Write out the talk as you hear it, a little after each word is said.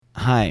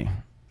Hi.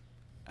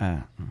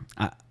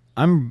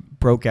 I'm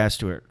broke-ass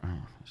Stuart.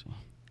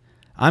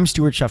 I'm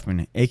Stuart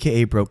Shuffman,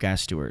 a.k.a.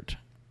 broke-ass Stuart.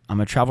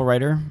 I'm a travel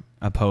writer,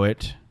 a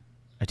poet,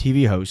 a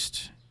TV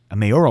host, a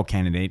mayoral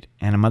candidate,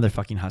 and a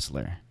motherfucking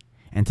hustler.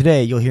 And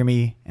today you'll hear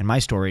me and my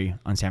story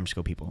on San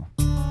Francisco People.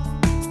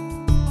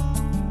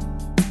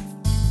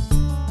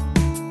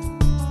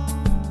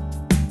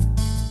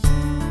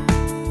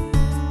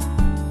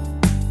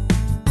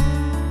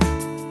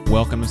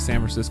 Welcome to San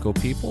Francisco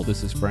People.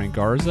 This is Frank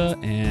Garza,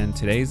 and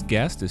today's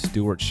guest is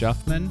Stuart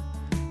Shuffman,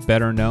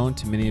 better known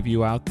to many of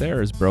you out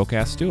there as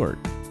Broke-Ass Stuart.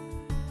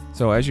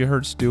 So as you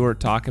heard Stuart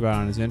talk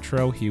about in his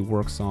intro, he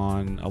works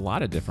on a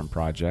lot of different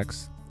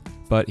projects,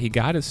 but he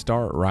got his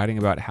start writing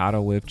about how to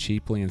live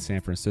cheaply in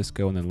San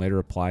Francisco and then later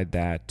applied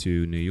that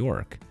to New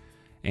York.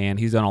 And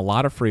he's done a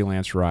lot of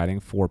freelance writing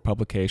for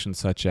publications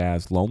such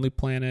as Lonely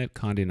Planet,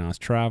 Condé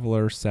Nast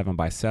Traveler,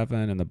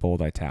 7x7, and The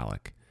Bold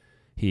Italic.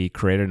 He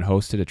created and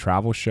hosted a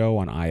travel show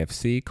on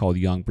IFC called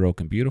Young, Broke,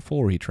 and Beautiful,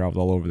 where he traveled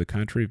all over the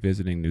country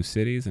visiting new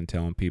cities and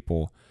telling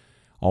people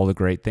all the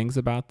great things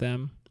about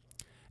them.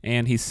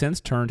 And he's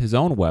since turned his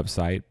own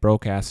website,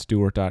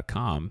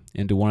 brokeassstuart.com,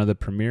 into one of the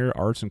premier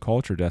arts and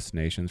culture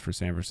destinations for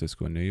San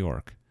Francisco and New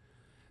York.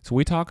 So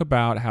we talk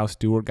about how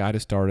Stuart got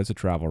his start as a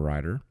travel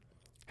writer,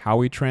 how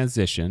he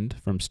transitioned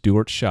from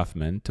Stuart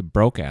Shuffman to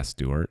Broke-Ass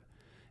Stuart,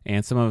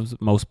 and some of his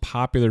most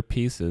popular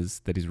pieces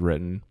that he's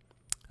written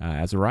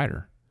as a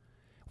writer.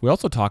 We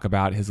also talk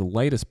about his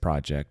latest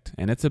project,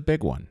 and it's a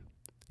big one.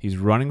 He's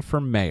running for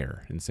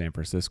mayor in San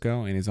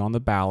Francisco, and he's on the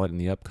ballot in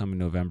the upcoming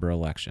November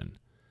election.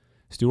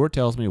 Stuart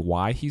tells me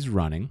why he's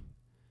running,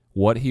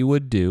 what he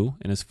would do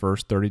in his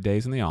first 30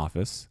 days in the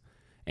office,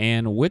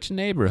 and which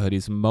neighborhood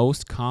he's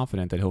most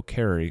confident that he'll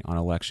carry on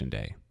election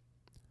day.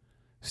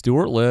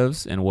 Stuart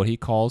lives in what he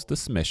calls the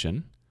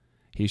Smission.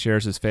 He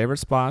shares his favorite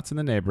spots in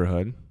the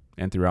neighborhood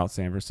and throughout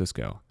San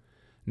Francisco.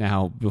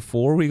 Now,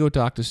 before we go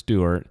talk to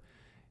Stuart,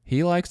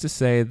 he likes to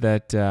say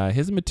that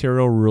his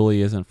material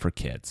really isn't for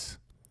kids.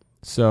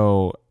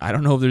 So I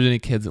don't know if there's any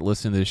kids that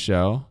listen to this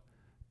show.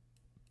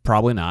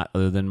 Probably not,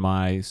 other than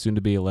my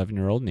soon-to-be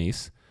 11-year-old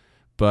niece.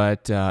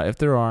 But if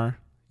there are,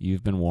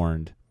 you've been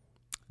warned.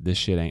 This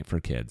shit ain't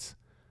for kids.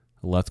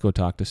 Let's go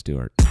talk to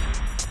Stuart.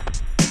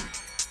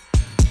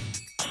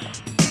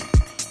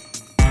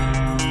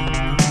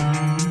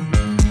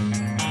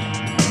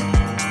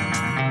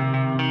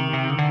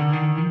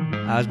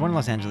 I was born in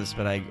Los Angeles,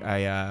 but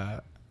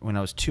I when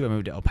I was 2, I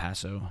moved to El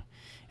Paso,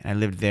 and I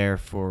lived there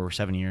for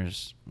 5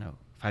 years, and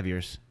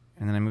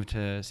then I moved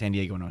to San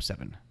Diego when I was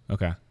 7.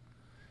 Okay.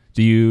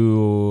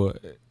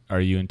 Are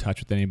you in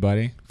touch with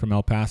anybody from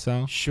El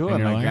Paso? Sure,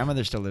 my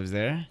grandmother still lives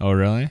there. Oh,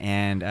 really?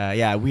 And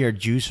we are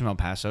Jews from El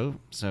Paso.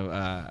 So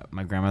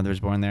my grandmother was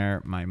born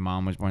there, my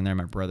mom was born there,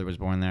 my brother was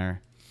born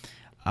there.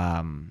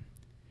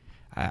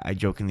 I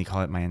jokingly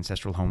call it my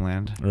ancestral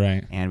homeland.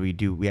 Right. And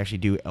we actually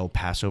do El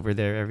Paso over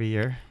there every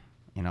year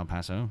in El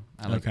Paso.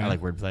 I like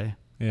wordplay.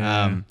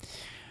 Yeah.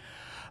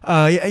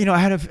 I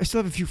still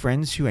have a few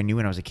friends who I knew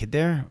when I was a kid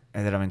there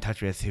and that I'm in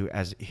touch with who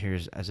as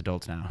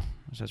adults now.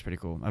 So that's pretty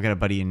cool. I've got a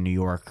buddy in New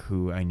York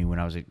who I knew when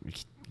I was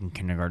in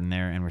kindergarten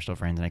there, and we're still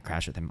friends, and I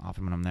crash with him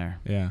often when I'm there.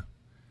 Yeah.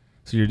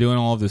 So you're doing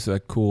all of this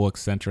cool,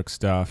 eccentric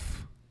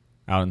stuff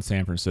out in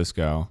San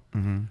Francisco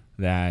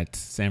that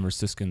San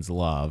Franciscans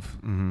love.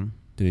 Mm-hmm.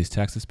 Do these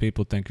Texas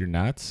people think you're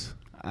nuts?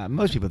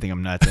 Most people think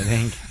I'm nuts, I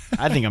think.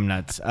 I think I'm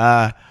nuts.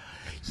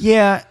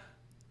 Yeah,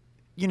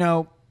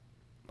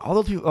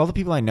 all the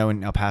people I know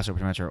in El Paso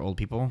pretty much are old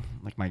people,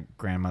 like my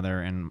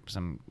grandmother and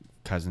some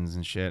cousins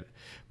and shit.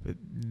 But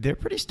they're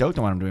pretty stoked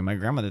on what I'm doing. My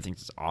grandmother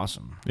thinks it's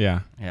awesome. Yeah.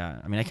 Yeah.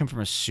 I mean, I come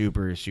from a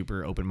super,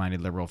 super open-minded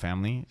liberal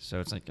family,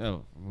 so it's like,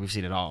 oh, we've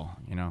seen it all,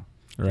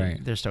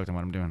 Right. They're stoked on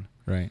what I'm doing.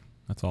 Right.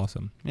 That's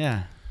awesome.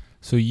 Yeah.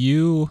 So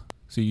you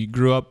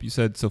grew up, you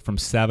said, so from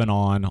 7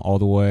 on all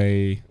the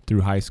way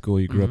through high school,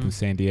 you grew up in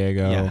San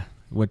Diego. Yeah.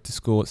 Went to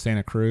school at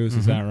Santa Cruz,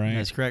 is that right?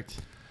 That's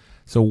correct.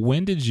 So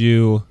when did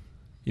you've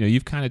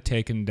kind of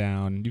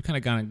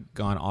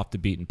gone off the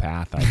beaten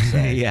path, I'd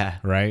say. Yeah.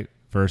 Right?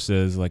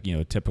 Versus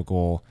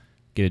typical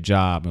get a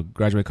job,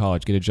 graduate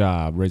college, get a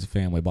job, raise a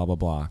family, blah, blah,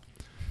 blah.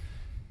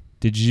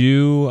 Did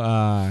you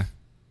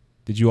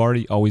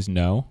already always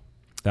know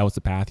that was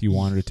the path you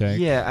wanted to take?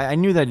 Yeah, I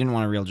knew that I didn't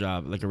want a real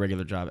job, like a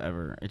regular job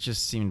ever. It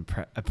just seemed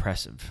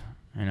oppressive,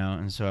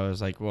 and so I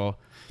was like, well,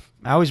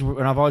 I've always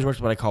worked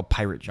what I call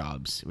pirate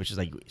jobs, which is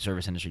like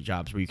service industry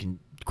jobs where you can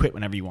quit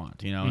whenever you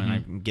want, and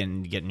I'm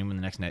getting new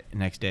one the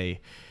next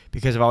day,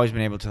 because I've always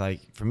been able to,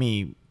 for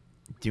me,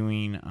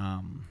 doing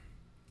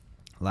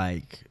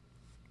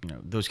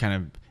those kind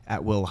of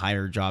at will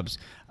hire jobs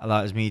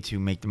allows me to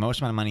make the most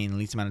amount of money in the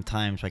least amount of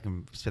time, so I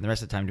can spend the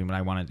rest of the time doing what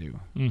I want to do.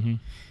 Mm-hmm.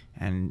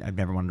 And I've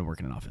never wanted to work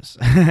in an office.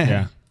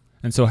 Yeah.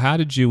 And so how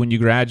did you, when you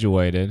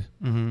graduated,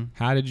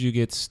 how did you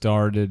get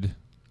started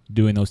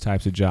doing those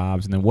types of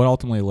jobs? And then what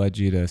ultimately led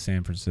you to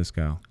San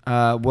Francisco?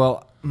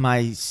 Well,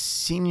 my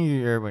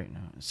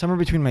summer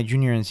between my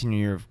junior and senior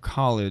year of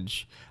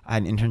college, I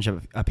had an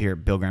internship up here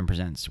at Bill Graham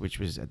Presents, which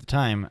was at the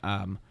time,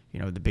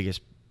 the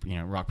biggest,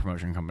 rock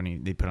promotion company.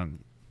 They put on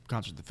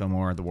concerts at the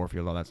Fillmore, the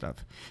Warfield, all that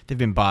stuff. They've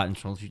been bought and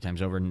sold a few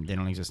times over, and they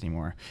don't exist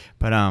anymore.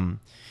 But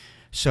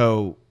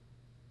so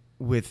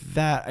with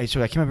that, I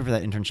came up for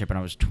that internship when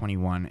I was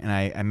 21, and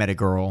I met a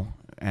girl,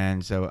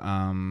 and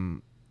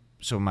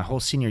so my whole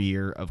senior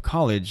year of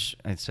college,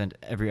 I spent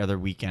every other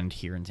weekend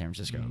here in San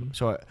Francisco. Mm-hmm.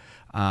 So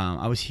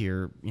I was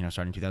here,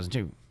 starting in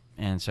 2002.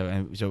 And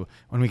so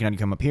one weekend I'd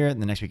come up here,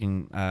 and the next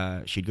weekend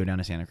she'd go down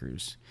to Santa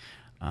Cruz.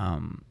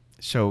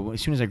 So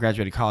as soon as I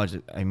graduated college,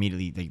 I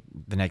immediately,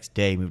 the next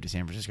day, moved to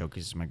San Francisco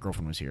because my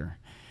girlfriend was here.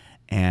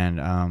 And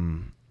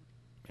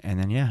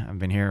then, yeah, I've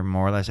been here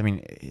more or less. I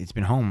mean, it's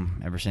been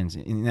home ever since.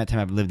 In that time,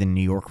 I've lived in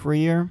New York for a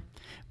year.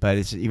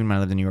 But even when I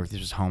lived in New York, this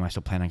was home. I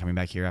still plan on coming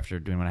back here after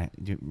doing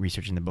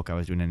researching the book I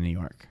was doing in New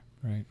York.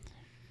 Right.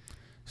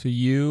 So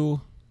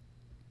you're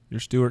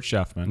Stuart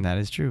Shuffman. That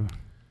is true.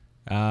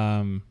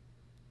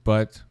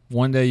 But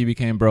one day you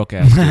became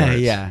broadcast Stuart.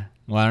 Yeah.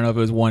 Well, I don't know if it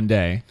was one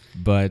day,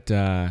 but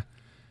I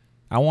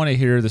want to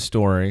hear the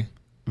story,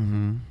 or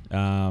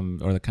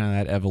the kind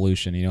of that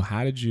evolution.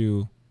 How did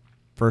you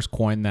first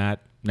coin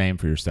that name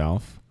for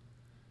yourself,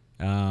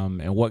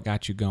 and what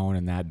got you going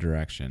in that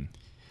direction?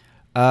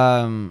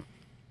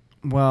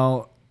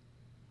 Well,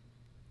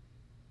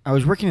 I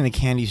was working in a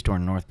candy store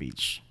in North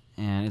Beach,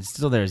 and it's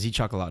still there, Z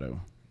Chocolato.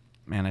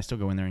 Man, I still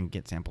go in there and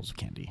get samples of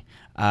candy.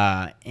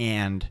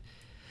 And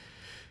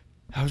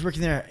I was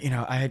working there,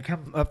 I had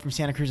come up from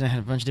Santa Cruz and I had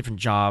a bunch of different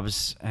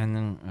jobs, and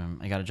then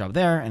I got a job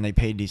there, and they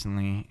paid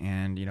decently,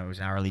 and, it was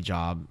an hourly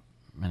job,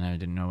 and I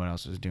didn't know what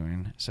else I was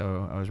doing.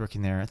 So I was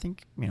working there, I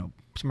think,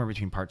 somewhere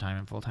between part-time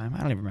and full-time. I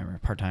don't even remember,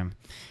 part-time.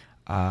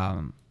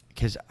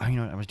 Because,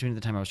 I was doing at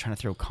the time, I was trying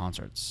to throw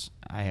concerts.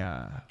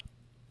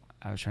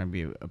 I was trying to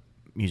be a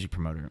music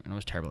promoter, and I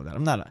was terrible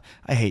at that.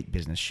 I hate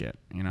business shit,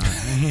 and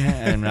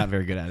I'm not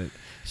very good at it.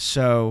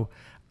 So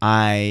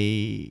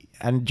I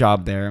had a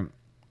job there.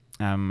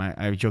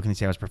 I jokingly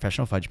say I was a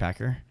professional fudge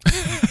packer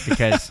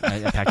because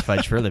I packed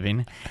fudge for a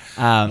living.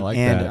 I like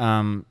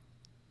that.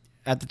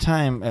 At the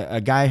time,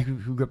 a guy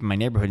who grew up in my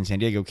neighborhood in San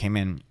Diego came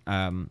in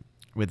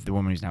with the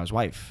woman who's now his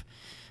wife.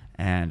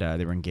 And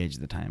they were engaged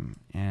at the time.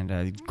 And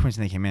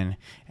coincidentally, they came in,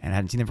 and I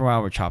hadn't seen them for a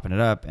while. We're chopping it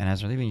up. And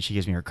as we're leaving, she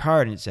gives me her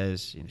card, and it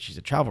says she's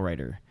a travel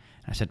writer.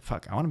 And I said,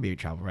 fuck, I want to be a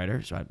travel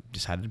writer. So I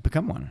decided to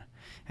become one.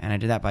 And I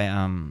did that by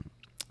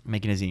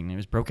making a zine. It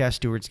was Broke-Ass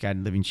Stuart's Guide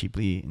to Living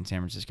Cheaply in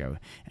San Francisco.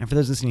 And for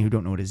those listening who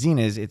don't know what a zine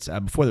is, it's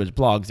before there was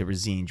blogs, there were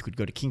zines. You could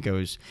go to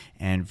Kinko's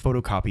and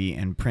photocopy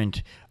and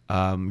print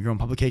your own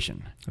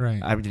publication.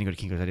 Right. I didn't go to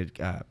Kinko's. I did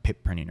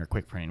pip printing or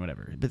quick printing,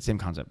 whatever. But the same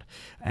concept.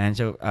 And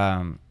so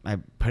I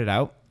put it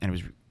out, and it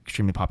was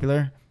extremely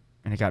popular.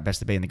 And it got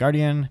Best of Bay in The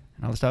Guardian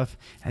and all the stuff.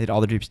 I did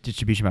all the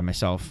distribution by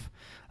myself.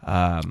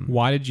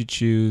 Why did you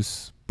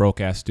choose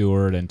Broke-Ass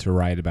Stuart and to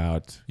write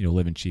about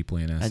living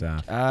cheaply in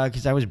SF?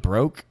 Because I was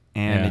broke.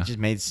 And it just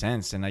made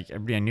sense. And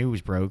everybody I knew was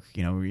broke.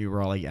 We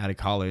were all out of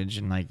college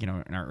and in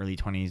our early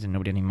 20s, and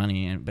nobody had any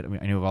money. But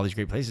I knew of all these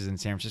great places in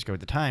San Francisco at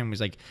the time.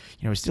 Was it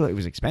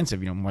was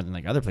expensive, more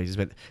than other places.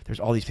 But there's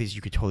all these places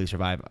you could totally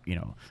survive.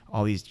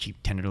 All these cheap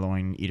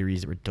tenderloin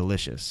eateries that were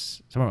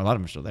delicious. A lot of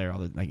them are still there. All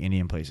the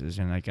Indian places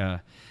and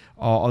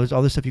all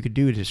this stuff you could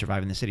do to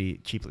survive in the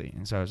city cheaply.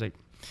 And so I was like,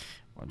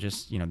 well,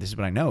 just this is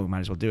what I know. Might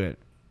as well do it.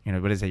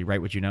 What is it? You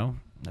write what you know.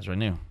 That's what I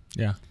knew.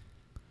 Yeah.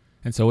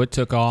 And so it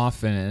took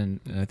off,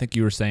 and I think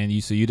you were saying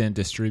you didn't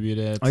distribute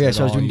it. Oh yeah,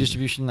 so I was doing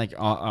distribution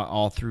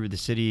all through the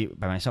city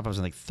by myself. I was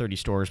in 30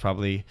 stores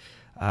probably.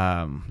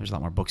 There's a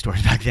lot more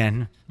bookstores back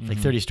then,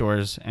 30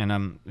 stores,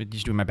 and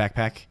just doing my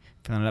backpack,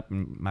 filling it up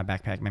in my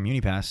backpack, my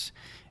Muni Pass,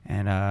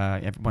 and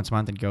once a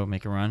month I'd go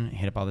make a run,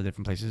 hit up all the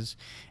different places,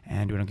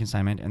 and do it on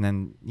consignment. And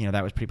then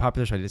that was pretty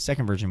popular, so I did a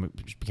second version,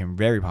 which became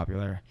very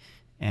popular.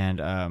 And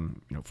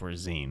for a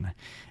zine,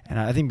 and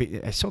I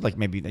think I sold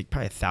probably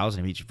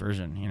 1,000 of each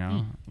version,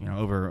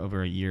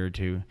 over a year or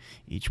two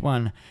each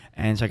one,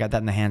 and so I got that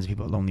in the hands of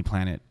people at Lonely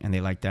Planet, and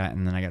they liked that,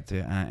 and then I got to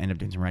end up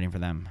doing some writing for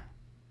them.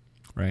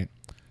 Right.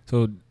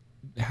 So,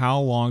 how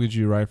long did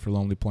you write for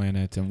Lonely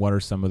Planet, and what are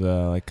some of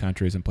the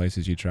countries and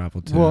places you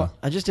traveled to? Well,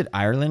 I just did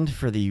Ireland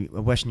for the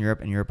Western Europe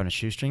and Europe on a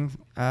Shoestring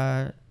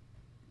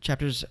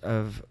chapters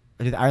of.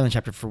 I did the Ireland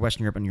chapter for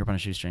Western Europe and Europe on a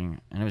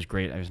Shoestring, and it was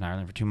great. I was in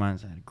Ireland for 2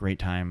 months. I had a great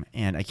time,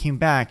 and I came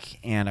back,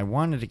 and I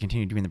wanted to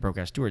continue doing the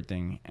Broke-Ass Stuart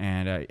thing,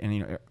 and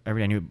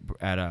everybody I knew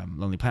at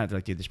Lonely Planet, they're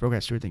like, dude, this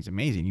Broke-Ass Stuart thing's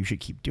amazing. You should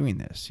keep doing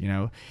this,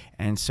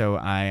 And so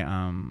I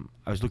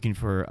was looking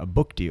for a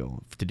book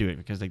deal to do it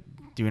because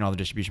doing all the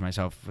distribution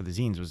myself for the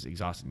zines was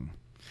exhausting.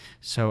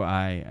 So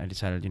I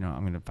decided,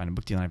 I'm going to find a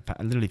book deal, and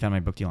I literally found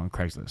my book deal on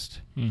Craigslist.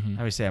 Mm-hmm.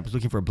 I always say I was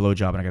looking for a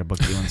blowjob, and I got a book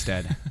deal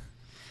instead.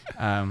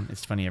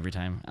 It's funny every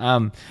time.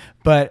 So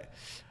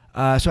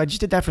I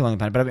just did that for a long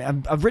time. But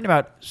I've written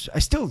about. I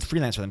still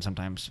freelance for them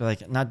sometimes. So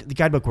the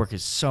guidebook work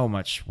is so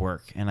much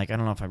work, and I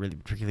don't know if I really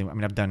particularly. I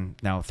mean, I've done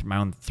now my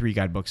own 3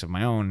 guidebooks of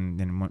my own,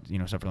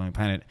 and stuff for Lonely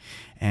Planet,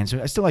 and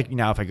so I still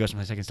now if I go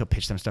someplace I can still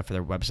pitch them stuff for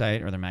their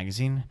website or their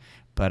magazine,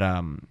 but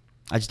I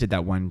just did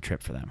that one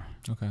trip for them.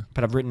 Okay.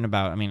 But I've written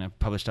about. I've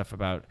published stuff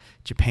about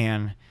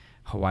Japan,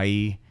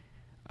 Hawaii,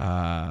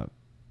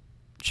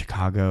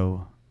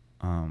 Chicago.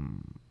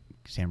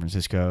 San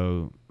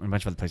Francisco, and a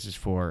bunch of other places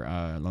for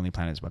Lonely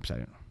Planet's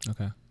website.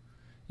 Okay.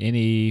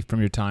 Any,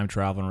 from your time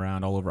traveling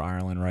around all over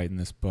Ireland writing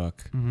this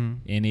book,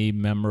 any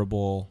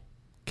memorable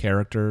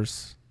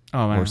characters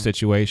or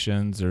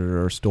situations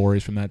or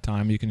stories from that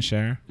time you can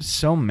share?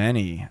 So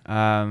many.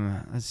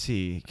 Let's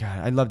see. God,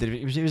 I loved it.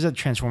 It was a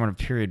transformative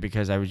period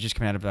because I was just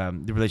coming out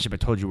of the relationship I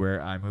told you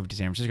where I moved to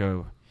San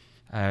Francisco.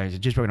 I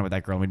had just broken up with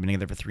that girl. We'd been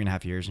together for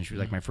 3.5 years, and she was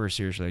like my first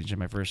serious relationship,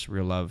 my first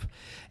real love.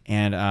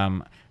 And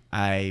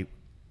I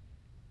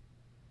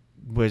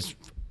was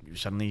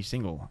suddenly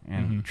single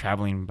and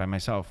traveling by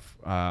myself.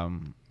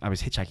 I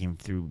was hitchhiking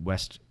through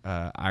West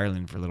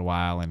Ireland for a little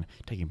while and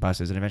taking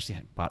buses, and eventually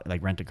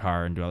rent a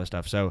car and do all this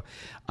stuff. So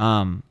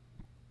I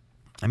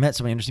met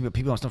somebody interesting, but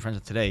people I'm still friends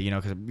with today,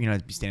 because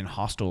I'd be staying in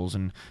hostels,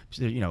 and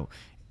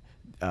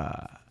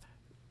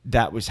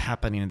that was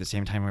happening at the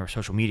same time where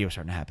social media was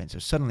starting to happen. So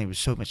suddenly it was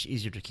so much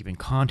easier to keep in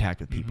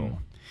contact with people.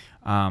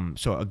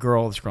 So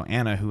this girl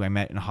Anna, who I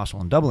met in a hostel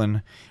in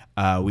Dublin,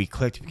 we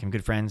clicked, became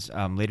good friends.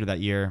 Later that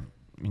year,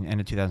 in the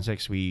end of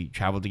 2006, we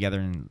traveled together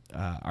in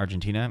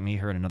Argentina. Me,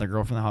 her, and another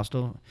girl from the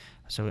hostel.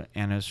 So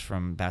Anna's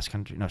from Basque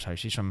Country. No, sorry,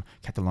 she's from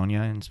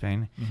Catalonia in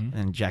Spain. And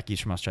then Jackie's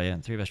from Australia.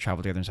 And 3 of us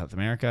traveled together in South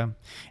America.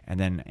 And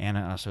then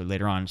Anna also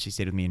later on, she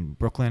stayed with me in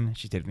Brooklyn.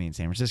 She stayed with me in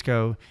San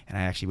Francisco. And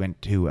I actually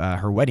went to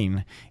her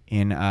wedding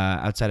in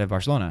outside of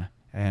Barcelona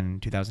in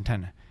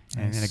 2010. Nice.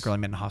 And then a girl I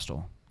met in a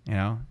hostel.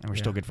 And we're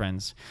still good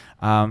friends.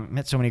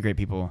 Met so many great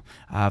people.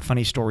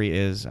 Funny story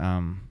is,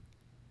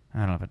 I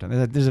don't know if I've done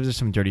that. There's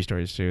some dirty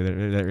stories too.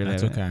 That really,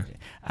 that's okay.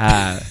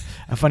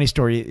 A funny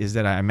story is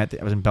that I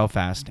was in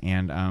Belfast,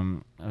 and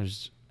I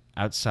was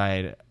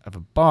outside of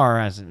a bar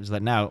as it was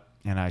letting out,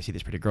 and I see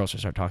this pretty girl, so I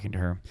start talking to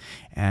her,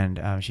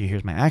 and she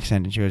hears my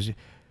accent, and she goes,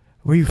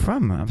 "Where are you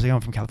from?" I was like, "I'm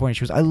from California."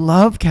 She goes, "I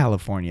love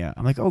California."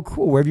 I'm like, "Oh,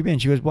 cool. Where have you been?"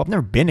 She goes, "Well, I've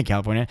never been to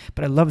California,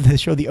 but I love the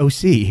show The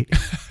OC."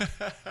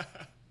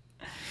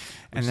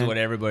 Which is what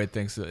everybody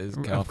thinks is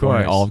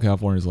California. All of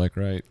California is like,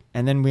 right?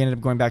 And then we ended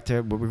up going back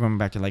to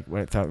like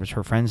what I thought was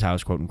her friend's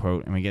house, quote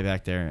unquote. And we get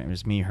back there, and it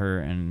was me, her,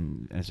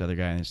 and this other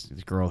guy, and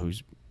this girl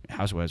whose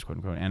house it was, quote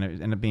unquote. And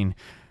it ended up being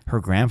her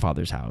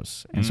grandfather's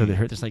house. And so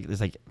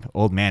this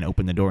old man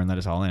opened the door and let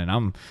us all in. And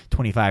I'm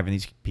 25, and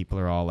these people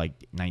are all like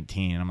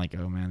 19. And I'm like,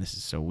 oh man, this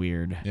is so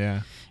weird.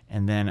 Yeah.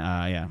 And then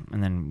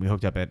and then we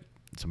hooked up at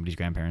somebody's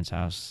grandparents'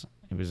 house.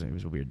 It was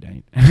a weird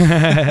night.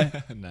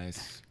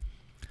 Nice.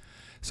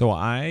 So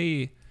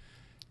I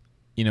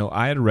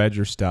had read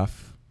your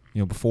stuff,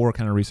 before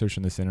kind of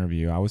researching this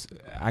interview.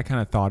 I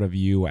kind of thought of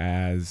you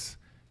as,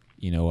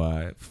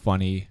 a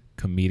funny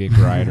comedic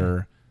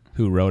writer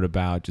who wrote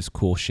about just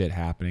cool shit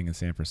happening in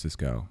San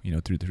Francisco,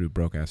 through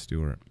Broke-Ass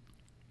Stuart.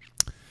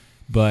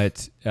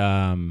 But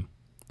the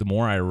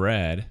more I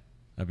read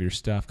of your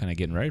stuff, kind of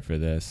getting ready for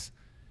this,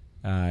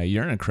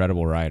 you're an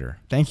incredible writer.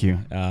 Thank you.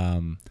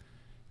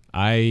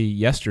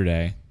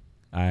 Yesterday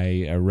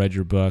I read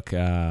your book,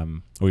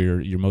 or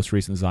your most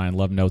recent design,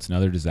 Love Notes and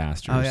Other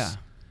Disasters. Oh, yeah.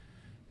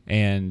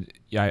 And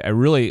I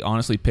really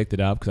honestly picked it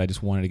up because I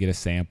just wanted to get a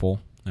sample.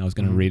 I was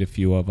going to read a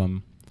few of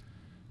them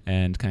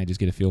and kind of just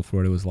get a feel for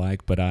what it was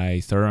like. But I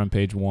started on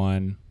page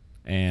 1,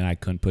 and I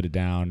couldn't put it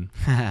down.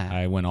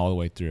 I went all the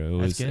way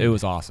through. It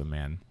was awesome,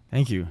 man.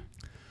 Thank you.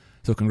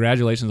 So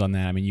congratulations on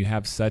that. I mean, you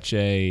have such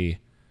a,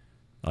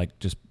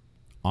 just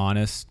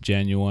honest,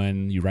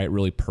 genuine, you write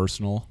really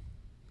personally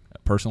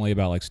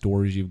about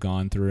stories you've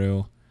gone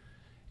through,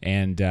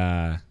 and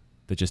that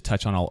just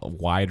touch on a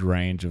wide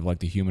range of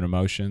the human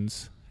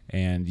emotions.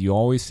 And you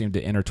always seem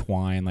to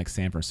intertwine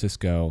San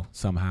Francisco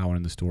somehow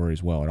in the story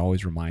as well. It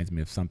always reminds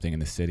me of something in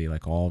the city,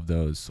 all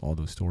those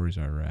stories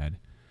I read.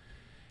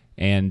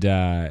 And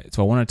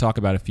so I want to talk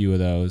about a few of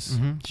those.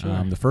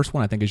 Sure. The first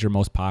one I think is your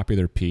most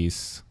popular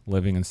piece,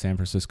 Living in San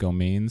Francisco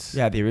Means.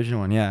 Yeah, the original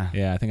one, yeah.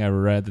 Yeah, I think I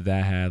read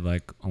that had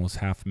almost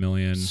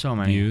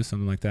 500,000 views,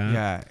 something like that.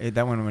 Yeah,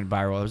 that one went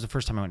viral. It was the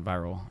first time I went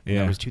viral.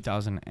 Yeah. It was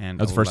 2011.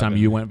 That was the first time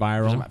you went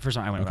viral? First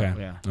time I went viral,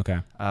 yeah. Okay.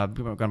 I've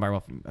gone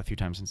viral a few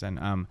times since then.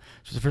 So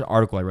it's the first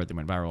article I wrote that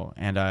went viral.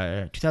 And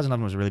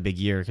 2011 was a really big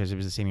year because it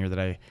was the same year that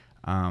I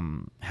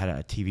had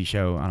a TV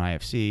show on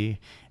IFC,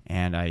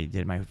 and I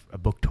did a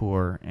book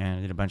tour, and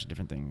I did a bunch of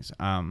different things.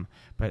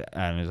 But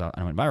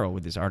I went viral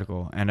with this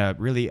article, and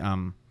really,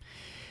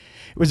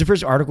 it was the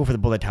first article for the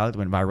Bullet Italic that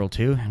went viral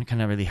too, and it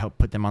kind of really helped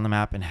put them on the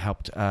map and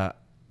helped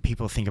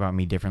people think about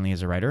me differently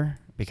as a writer.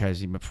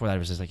 Because before that, it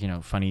was just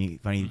funny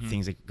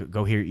things like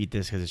go here, eat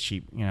this because it's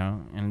cheap,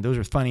 and those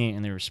were funny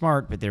and they were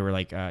smart, but they were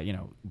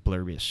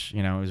blurbish,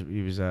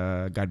 it was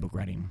guidebook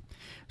writing.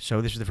 So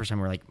this was the first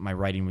time where my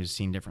writing was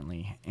seen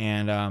differently,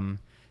 and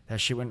that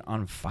shit went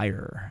on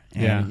fire,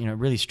 and it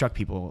really struck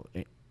people.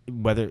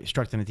 Whether it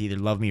struck them to either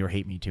love me or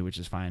hate me too, which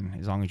is fine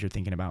as long as you're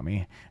thinking about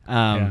me.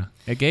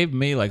 It gave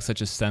me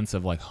such a sense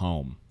of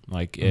home.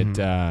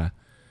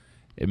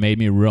 It made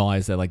me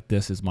realize that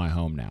this is my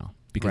home now,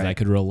 because I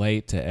could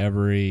relate to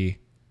every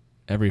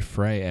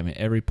fray. I mean,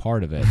 every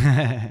part of it.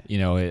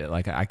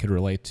 I could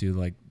relate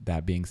to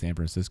that being San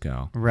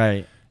Francisco.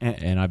 Right.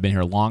 And I've been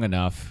here long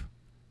enough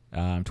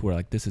to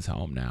where this is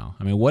home now.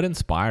 I mean, what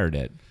inspired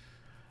it?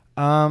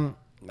 I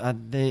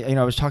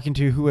was talking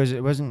to who was it?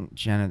 It wasn't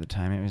Jen at the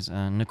time. It was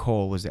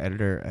Nicole was the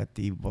editor at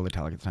the Bold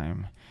Italic at the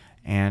time,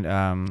 and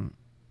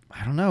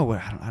I don't know what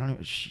I don't know.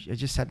 I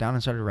just sat down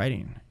and started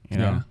writing, you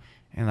know. Yeah.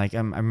 And like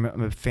I'm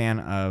a fan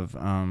of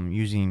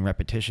using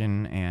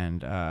repetition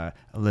and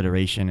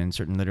alliteration and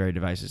certain literary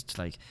devices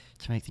to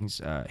make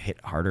things hit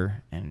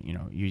harder, and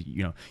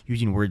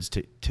using words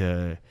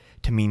to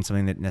mean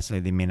something that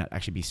necessarily they may not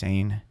actually be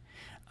saying.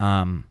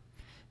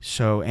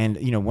 So, and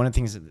one of the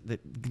things that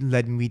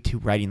led me to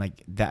writing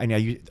like that,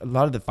 I a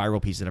lot of the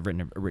viral pieces that I've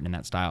written are written in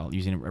that style,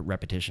 using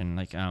repetition.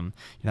 Like that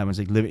one's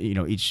like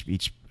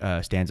each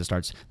stanza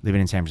starts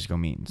living in San Francisco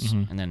means,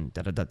 and then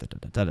da da da da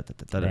da da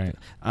da da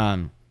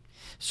da.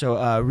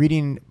 So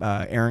reading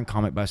Aaron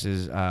Comet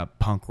Bus's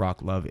Punk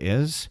Rock Love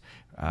Is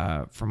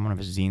from one of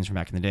his zines from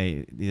back in the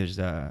day. There's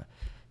I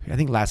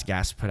think Last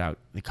Gasp put out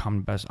the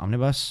Comet Bus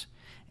Omnibus.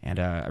 And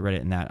I read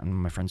it in that on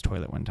my friend's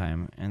toilet one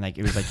time, and like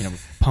it was like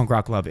punk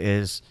rock love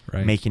is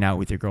making out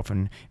with your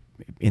girlfriend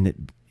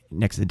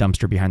next to the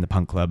dumpster behind the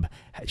punk club,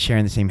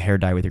 sharing the same hair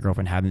dye with your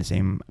girlfriend, having the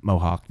same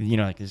mohawk,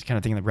 like this kind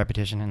of thing, like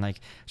repetition, and like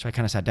so I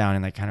kind of sat down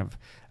and like kind of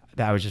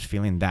that I was just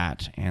feeling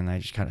that, and I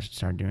just kind of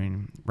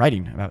started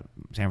writing about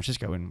San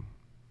Francisco and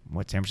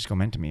what San Francisco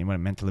meant to me and what it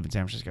meant to live in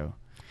San Francisco.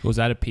 Was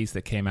that a piece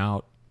that came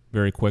out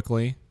very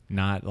quickly,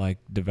 not like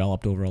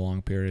developed over a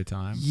long period of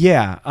time?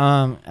 Yeah,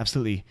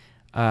 absolutely.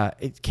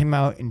 It came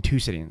out in 2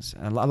 sittings.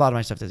 A lot of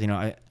my stuff does,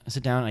 I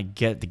sit down, I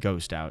get the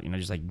ghost out,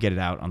 just like get it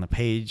out on the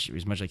page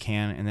as much as I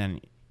can. And then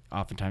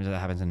oftentimes that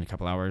happens in a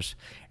couple hours.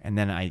 And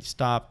then I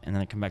stop and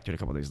then I come back to it a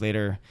couple days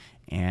later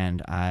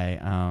and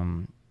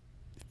I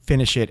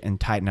finish it and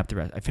tighten up the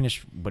rest. I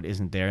finish what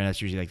isn't there. And that's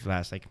usually like the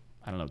last,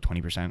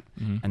 20%.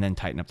 And then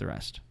tighten up the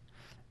rest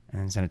and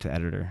then send it to the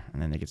editor.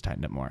 And then it gets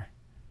tightened up more.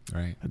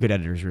 Right. A good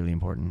editor is really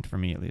important for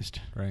me, at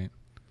least. Right.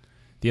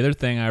 The other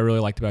thing I really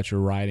liked about your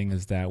writing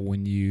is that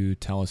when you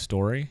tell a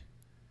story,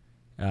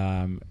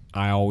 I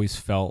always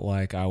felt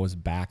like I was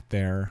back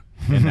there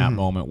in that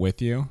moment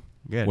with you.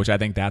 Good. Which I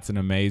think that's an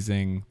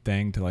amazing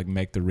thing to like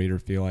make the reader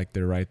feel like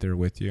they're right there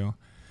with you.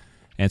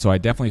 And so I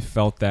definitely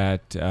felt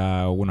that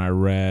when I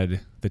read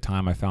The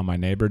Time I Found My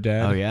Neighbor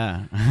Dead. Oh,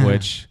 yeah.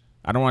 Which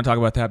I don't want to talk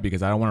about that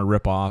because I don't want to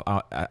rip off.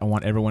 I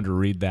want everyone to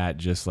read that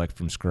just like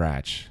from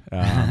scratch.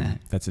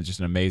 That's just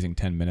an amazing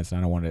 10 minutes, and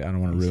I don't want to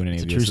ruin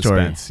any of the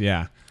suspense. Story.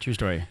 Yeah, true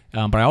story.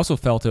 But I also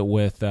felt it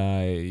with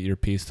your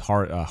piece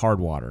Hard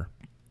Water,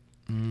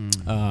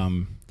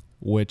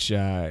 which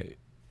I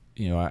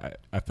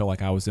felt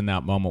like I was in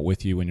that moment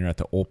with you when you're at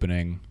the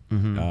opening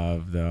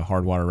of the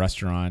Hard Water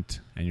restaurant,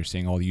 and you're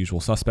seeing all the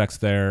usual suspects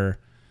there,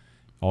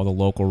 all the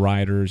local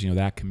writers,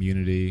 that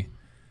community.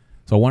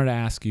 So I wanted to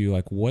ask you,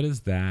 like, what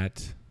is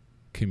that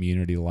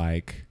community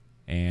like?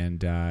 And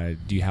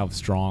do you have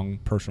strong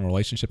personal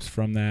relationships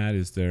from that?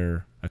 Is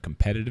there a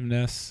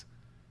competitiveness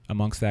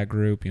amongst that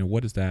group?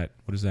 What is that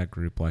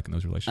group like and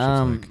those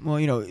relationships like?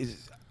 Well,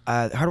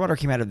 Hard Water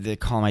came out of the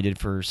column I did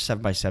for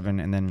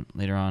 7x7, and then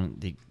later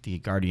on the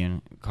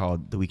Guardian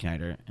called The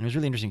Weeknighter. And it was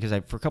really interesting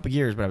because for a couple of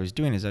years, what I was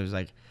doing is I was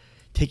like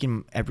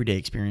taking everyday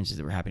experiences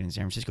that were happening in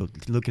San Francisco,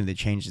 looking at the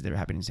changes that were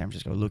happening in San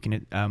Francisco, looking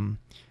at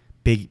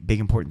big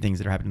important things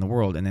that are happening in the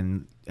world,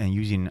 and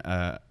using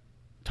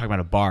talking about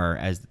a bar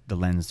as the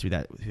lens through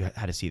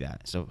how to see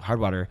that. So Hard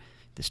Water,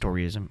 the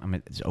story is I'm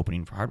at this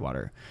opening for Hard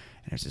Water,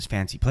 and it's this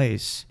fancy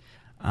place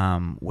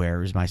where it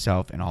was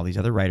myself and all these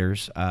other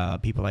writers,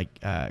 people like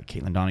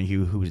Caitlin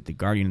Donahue, who was at the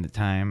Guardian at the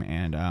time,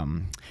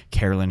 and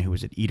Carolyn, who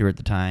was at Eater at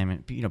the time,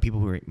 and people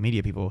who were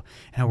media people,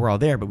 and we're all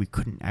there, but we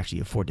couldn't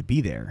actually afford to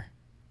be there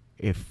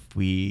if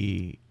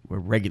we were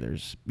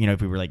regulars,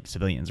 if we were like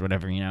civilians or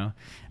whatever,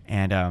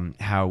 and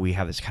how we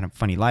have this kind of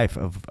funny life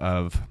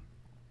of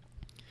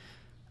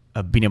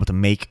being able to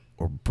make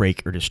or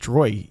break or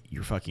destroy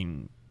your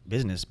fucking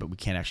business, but we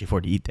can't actually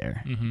afford to eat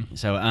there.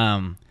 So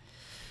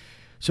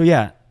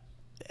yeah,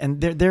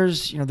 and there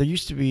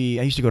used to be,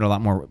 I used to go to a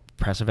lot more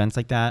press events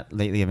like that.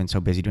 Lately I've been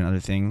so busy doing other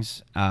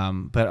things,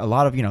 but a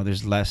lot of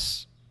there's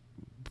less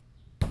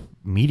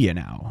media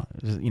now.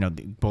 The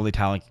Bold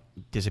Italic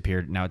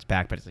disappeared, now it's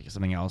back, but it's like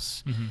something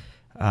else.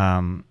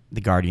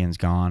 The Guardian's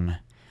gone,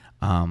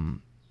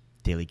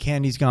 Daily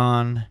Candy's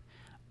gone,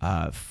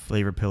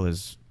 Flavor Pill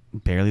is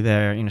barely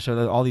there,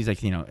 so all these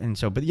and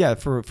so, but yeah,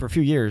 for a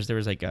few years there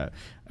was like a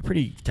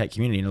pretty tight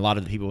community, and a lot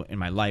of the people in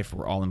my life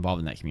were all involved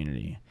in that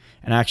community.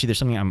 And actually there's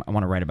something I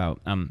want to write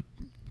about, a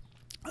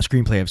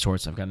screenplay of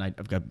sorts. I've got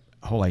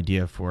a whole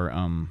idea for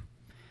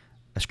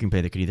a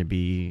screenplay that could either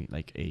be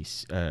like a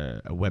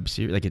web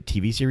series, like a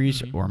TV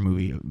series, or a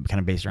movie kind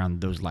of based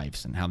around those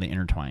lives and how they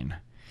intertwine.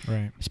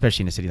 Right.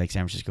 Especially in a city like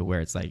San Francisco, where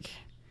it's like,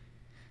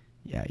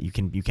 yeah, you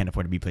can't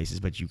afford to be places,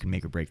 but you can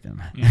make or break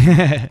them.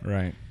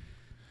 Right.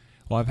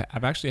 Well,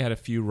 I've actually had a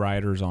few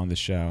writers on the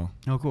show.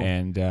 Oh, cool.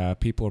 And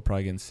people are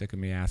probably getting sick of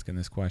me asking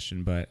this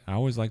question, but I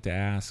always like to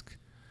ask,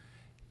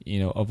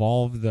 of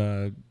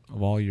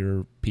all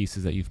your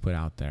pieces that you've put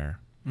out there,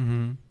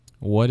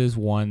 what is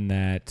one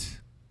that,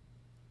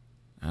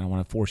 I don't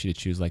want to force you to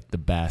choose like the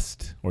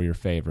best or your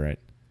favorite,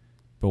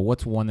 but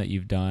what's one that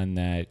you've done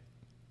that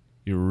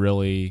you're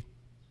really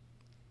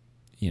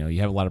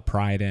you have a lot of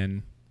pride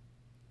in,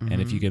 and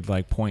if you could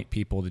like point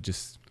people to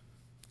just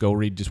go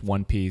read just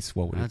one piece,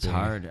 what would it be? That's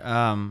hard.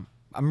 I'm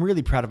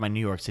really proud of my New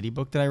York City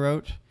book that I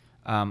wrote.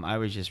 I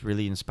was just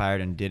really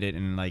inspired and did it,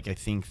 and like I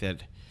think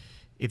that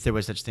if there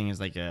was such thing as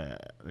like a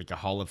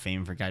hall of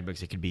fame for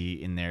guidebooks, it could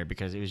be in there,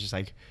 because it was just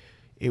like,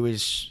 it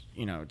was,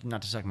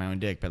 not to suck my own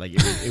dick, but like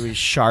it was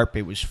sharp,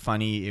 it was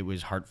funny, it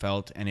was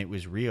heartfelt, and it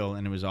was real,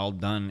 and it was all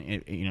done.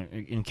 It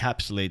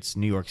encapsulates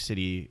New York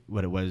City,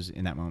 what it was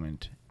in that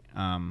moment.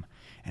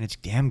 And it's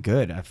damn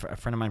good. A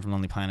friend of mine from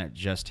Lonely Planet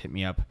just hit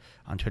me up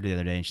on Twitter the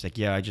other day, and she's like,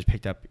 yeah, I just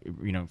picked up,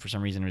 for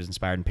some reason I was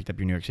inspired and picked up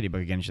your New York City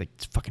book again. She's like,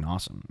 it's fucking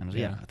awesome. And I was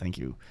like, yeah, thank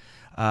you.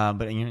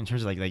 But in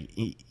terms of like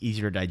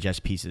easier to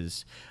digest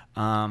pieces,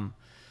 I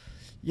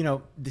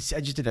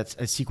just did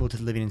a sequel to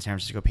the Living in San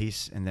Francisco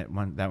piece, and that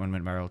one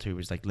went viral too. It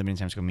was like Living in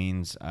San Francisco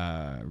Means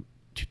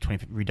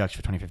Redux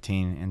for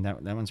 2015, and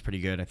that one's pretty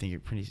good. I think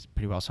it pretty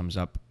well sums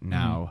up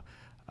now.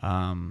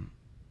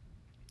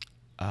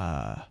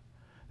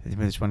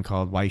 There's one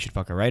called Why You Should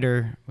Fuck a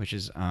Writer, which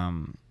is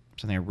something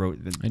I wrote.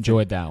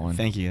 Enjoyed that one.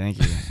 Thank you.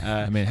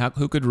 I mean,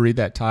 who could read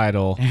that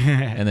title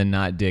and then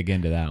not dig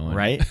into that one?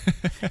 Right?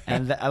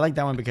 And I like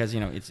that one because,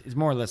 it's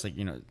more or less like,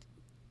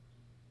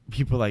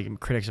 people like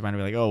critics of mine will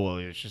be like, oh, well,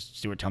 it's just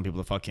Stuart telling people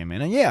to fuck him.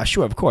 And yeah,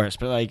 sure, of course.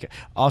 But like,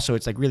 also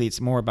it's like really,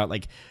 it's more about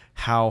like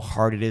how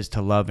hard it is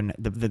to love, and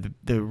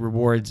the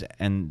rewards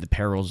and the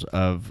perils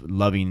of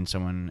loving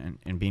someone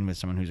and being with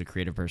someone who's a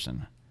creative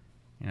person,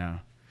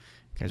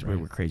 because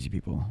we're crazy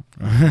people.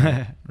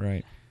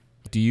 Right.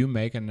 Do you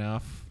make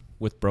enough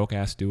with Broke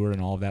Ass Stuart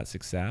and all of that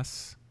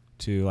success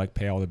to like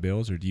pay all the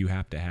bills, or do you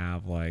have to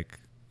have like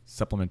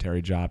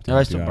supplementary job? No,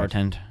 I still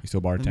bartend. You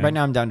still bartend? Right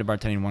now I'm down to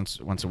bartending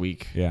once a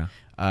week. Yeah.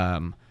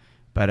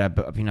 But I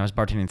was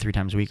bartending 3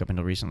 times a week up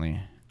until recently.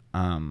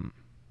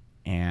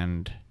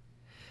 And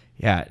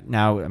yeah,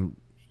 now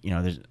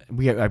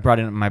I brought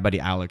in my buddy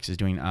Alex is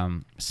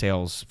doing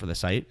sales for the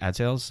site, ad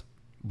sales,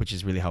 which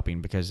is really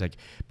helping, because like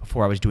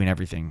before I was doing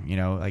everything,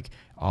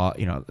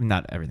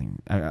 not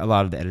everything, a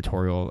lot of the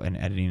editorial and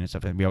editing and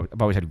stuff. And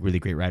I've always had really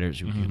great writers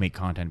who make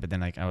content, but then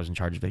like I was in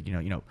charge of like,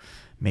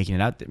 making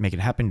it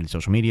happen, doing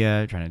social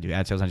media, trying to do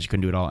ad sales. I just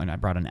couldn't do it all. And I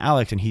brought in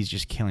Alex, and he's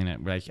just killing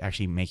it, like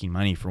actually making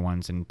money for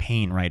once and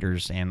paying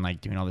writers and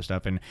like doing all this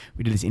stuff. And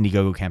we did this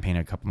Indiegogo campaign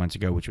a couple months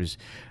ago, which was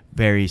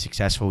very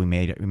successful. We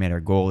made our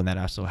goal, and that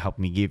also helped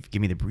me give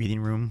me the breathing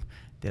room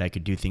that I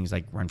could do things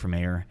like run for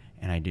mayor,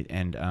 and I did,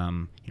 and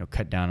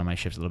cut down on my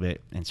shifts a little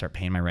bit and start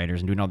paying my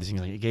writers and doing all these things.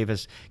 Like it gave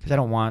us, because I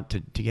don't want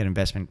to get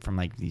investment from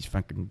like these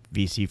fucking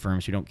VC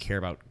firms who don't care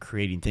about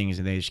creating things,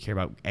 and they just care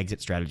about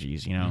exit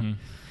strategies.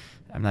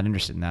 I'm not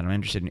interested in that. I'm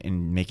interested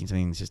in making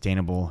something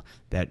sustainable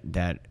that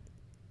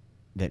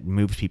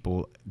moves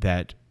people,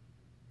 and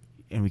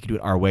we can do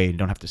it our way. You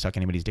don't have to suck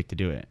anybody's dick to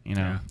do it.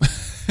 Yeah.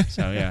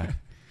 So yeah.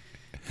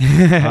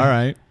 All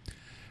right.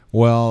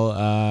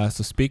 Well,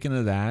 so speaking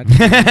of that,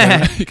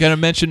 you kind of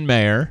mentioned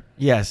mayor.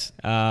 Yes.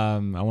 I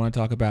want to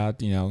talk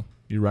about, you're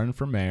running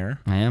for mayor.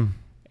 I am.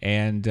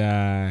 And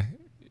I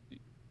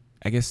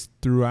guess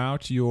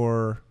throughout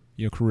your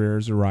career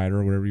as a writer,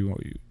 or whatever you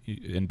want,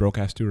 in Broke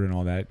Ass Stuart and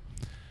all that,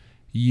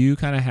 you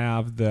kind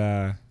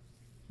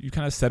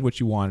of said what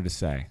you wanted to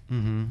say,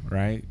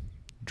 right?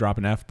 Drop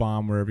an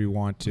F-bomb wherever you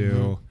want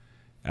to,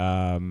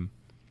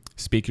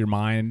 speak your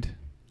mind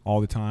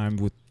all the time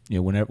with,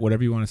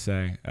 whatever you want to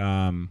say.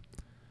 Now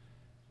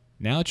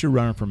that you're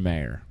running for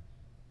mayor,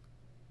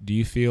 do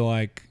you feel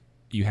like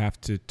you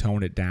have to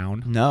tone it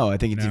down? No, I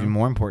think it's even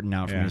more important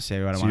now for me to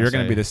say what I want to say. So you're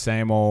going to be the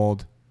same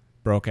old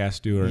Broke Ass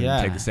Stuart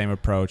and take the same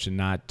approach and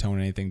not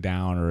tone anything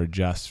down or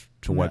adjust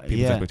to what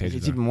people's expectations are.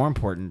 It's even more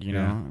important,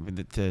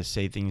 to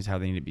say things how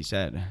they need to be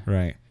said.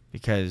 Right.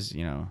 Because,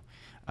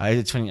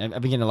 it's funny. I've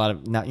been getting a lot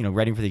of,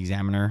 writing for the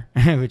Examiner,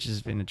 which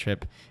has been a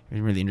trip. It's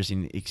been really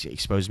interesting. It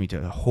exposed me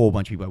to a whole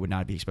bunch of people I would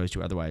not be exposed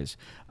to otherwise.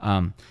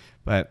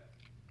 But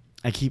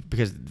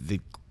because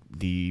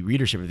the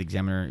readership of the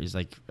Examiner is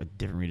like a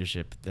different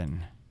readership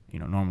than,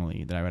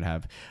 normally that I would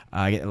have.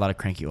 I get a lot of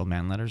cranky old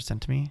man letters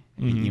sent to me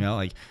in email,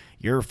 like,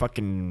 your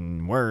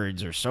fucking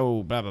words are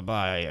so blah, blah,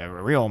 blah. A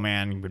real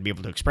man would be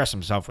able to express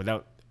himself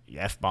without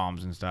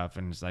F-bombs and stuff,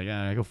 and it's like,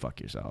 go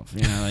fuck yourself.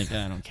 I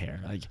don't care.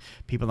 Like,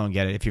 people don't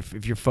get it.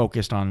 If you're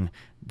focused on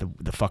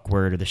the fuck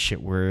word or the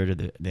shit word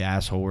or the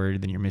asshole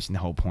word, then you're missing the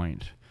whole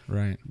point.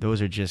 Right.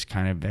 Those are just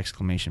kind of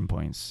exclamation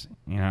points,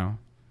 Yeah,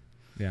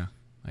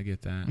 I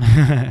get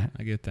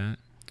that.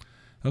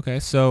 Okay,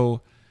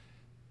 so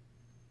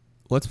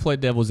let's play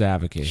devil's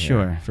advocate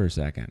here for a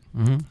second.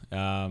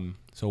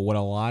 So what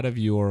a lot of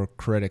your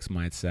critics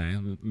might say,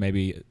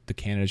 maybe the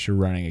candidates you're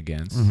running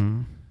against,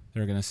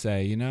 they're going to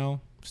say,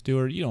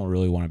 Stuart, you don't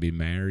really want to be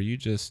mayor. You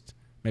just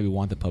maybe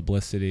want the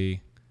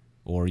publicity,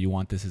 or you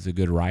want this as a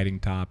good writing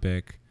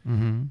topic,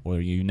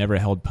 or you never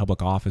held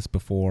public office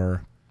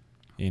before.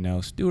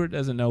 Stuart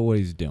doesn't know what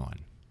he's doing.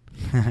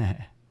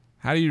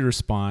 How do you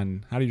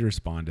respond? How do you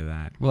respond to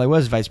that? Well, I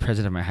was vice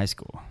president of my high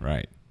school.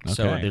 Right. Okay.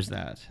 So there's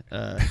that.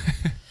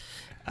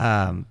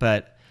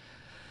 But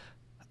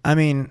I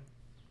mean,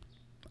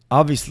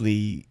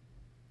 obviously,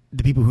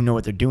 the people who know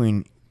what they're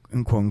doing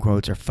in quote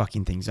unquote, are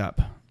fucking things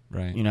up.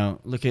 Right. You know,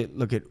 look at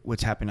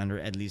what's happened under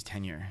Ed Lee's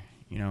tenure.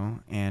 You know,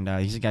 and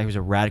he's a guy who's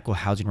a radical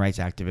housing rights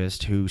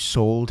activist who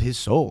sold his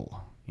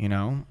soul. You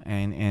know,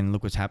 and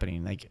look what's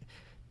happening. Like,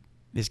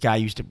 this guy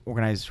used to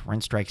organize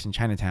rent strikes in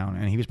Chinatown,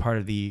 and he was part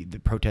of the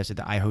protest at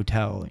the I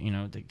Hotel. You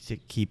know, to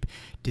keep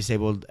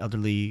disabled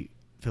elderly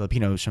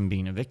Filipinos from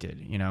being evicted.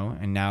 You know,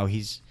 and now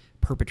he's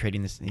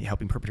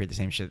helping perpetrate the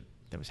same shit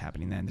that was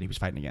happening then that he was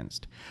fighting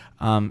against.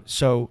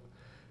 So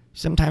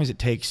sometimes it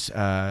takes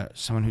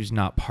someone who's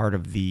not part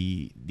of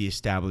the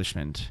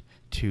establishment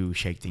to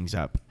shake things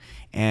up.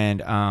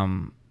 And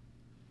I'm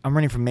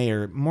running for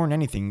mayor more than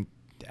anything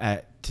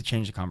to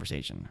change the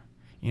conversation,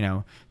 you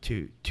know,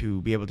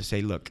 to be able to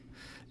say, look,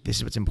 this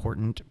is what's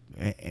important.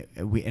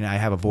 And I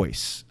have a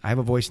voice. I have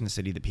a voice in the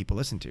city that people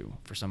listen to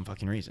for some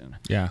fucking reason.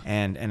 Yeah.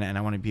 And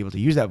I want to be able to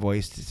use that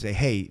voice to say,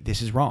 hey,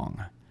 this is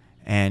wrong.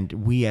 And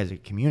we as a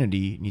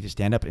community need to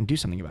stand up and do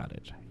something about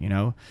it, you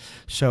know?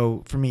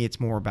 So for me, it's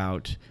more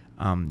about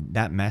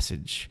that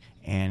message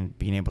and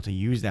being able to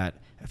use that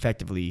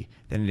effectively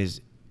than it is,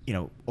 you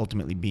know,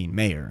 ultimately being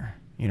mayor.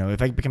 You know,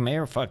 if I become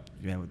mayor, fuck,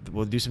 you know,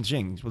 we'll do some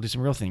things. We'll do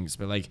some real things.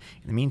 But, like,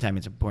 in the meantime,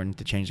 it's important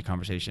to change the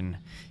conversation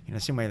in the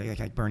same way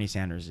like Bernie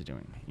Sanders is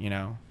doing, you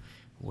know,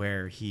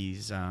 where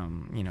he's,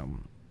 you know,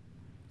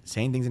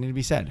 saying things that need to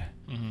be said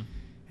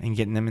and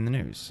getting them in the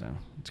news. So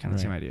it's kind of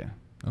the same idea.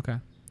 Okay.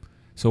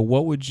 So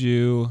what would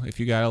you, if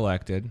you got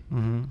elected,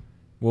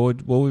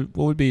 what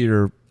would be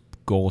your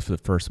goal for the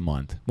first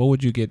month? What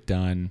would you get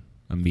done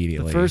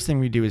immediately? The first thing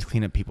we do is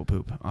clean up people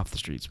poop off the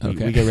streets. We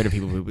get rid of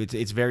people poop.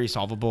 It's very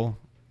solvable.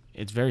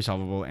 It's very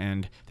solvable,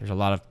 and there's a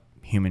lot of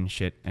human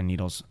shit and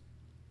needles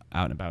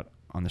out and about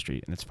on the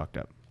street, and it's fucked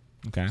up.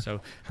 Okay. So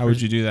how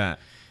would you do that?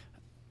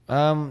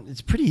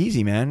 It's pretty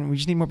easy, man. We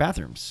just need more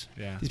bathrooms.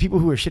 Yeah. These people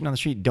who are shitting on the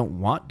street don't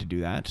want to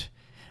do that.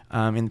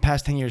 In the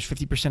past 10 years,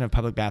 50% of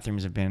public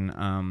bathrooms have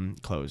been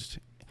closed,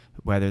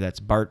 whether that's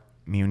BART,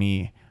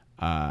 Muni,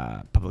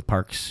 public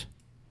parks,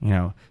 you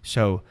know.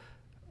 So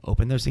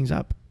open those things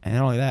up. And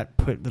not only that,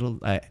 put little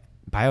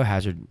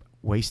biohazard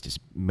waste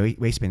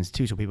bins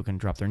too, so people can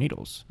drop their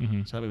needles.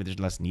 So that way there's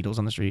less needles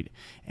on the street.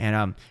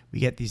 And we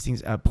get these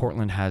things.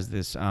 Portland has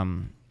this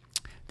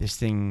this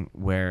thing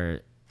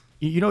where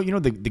you know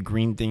the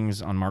green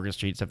things on Market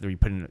Street, stuff that you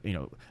put in, you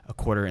know, a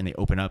quarter and they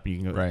open up and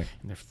you can go, right,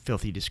 and they're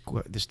filthy,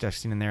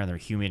 disgusting in there, and they're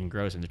humid and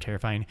gross and they're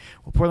terrifying.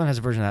 Well, Portland has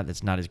a version of that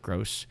that's not as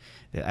gross.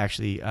 That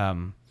actually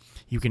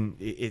you can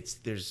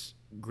there's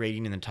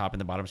grating in the top and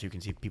the bottom, so you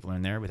can see people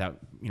in there without,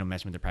 you know,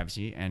 messing with their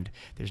privacy. And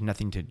there's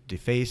nothing to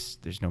deface.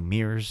 There's no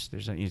mirrors.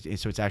 So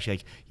it's actually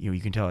like, you know,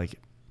 you can tell like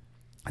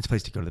it's a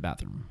place to go to the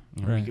bathroom.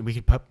 You know, right. we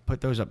could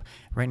put those up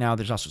right now.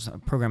 There's also a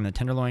program in the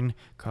Tenderloin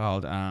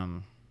called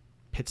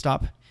Pit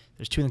Stop.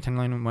 There's two in the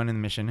Tenderloin, one in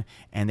the Mission,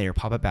 and they are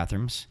pop-up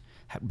bathrooms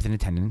with an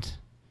attendant,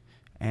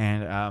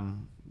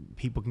 and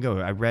people can go.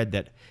 I read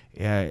that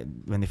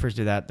when they first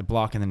did that, the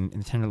block in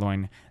the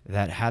Tenderloin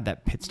that had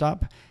that Pit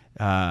Stop,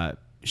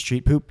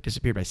 street poop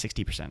disappeared by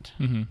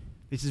 60%.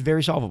 This is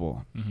very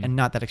solvable and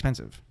not that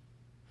expensive,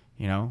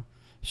 you know.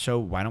 So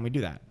why don't we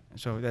do that?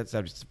 So that's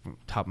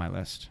top of my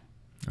list.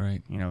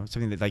 Right. You know,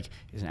 something that like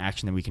is an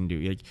action that we can do.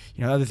 Like,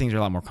 you know, other things are a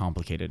lot more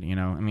complicated, you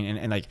know. I mean,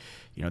 and like,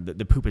 you know,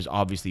 the poop is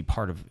obviously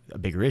part of a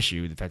bigger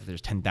issue, the fact that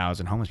there's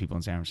 10,000 homeless people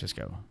in San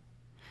Francisco.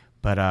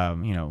 But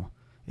you know,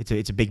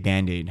 it's a big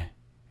Band-Aid,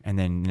 and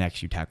then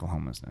next you tackle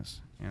homelessness,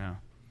 you know.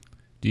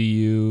 Do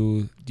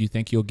you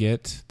think you'll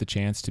get the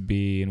chance to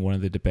be in one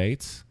of the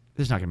debates?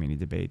 There's not going to be any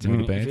debates. No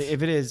debates?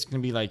 If it is, it's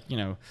going to be like, you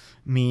know,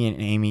 me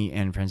and Amy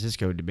and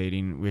Francisco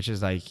debating, which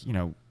is like, you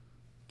know,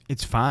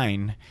 it's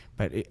fine,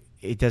 but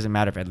it doesn't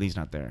matter if Ed Lee's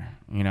not there.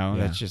 You know,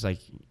 that's just like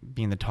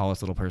being the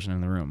tallest little person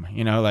in the room.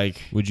 You know, like.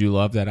 Would you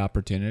love that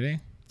opportunity?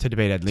 To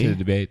debate Ed Lee? To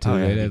debate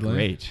Ed Lee?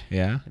 Great.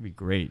 Yeah? That'd be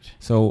great.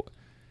 So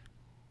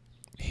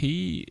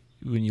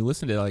when you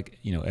listen to, like,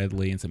 you know, Ed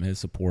Lee and some of his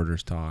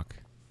supporters talk,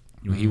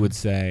 you know, he would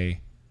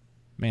say,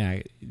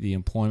 man, the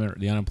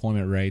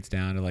unemployment rate's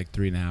down to like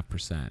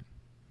 3.5%.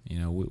 You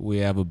know, we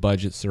have a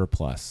budget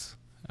surplus.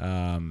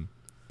 San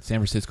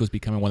Francisco's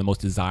becoming one of the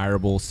most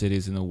desirable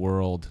cities in the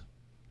world,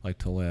 like,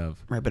 to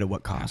live. Right, but at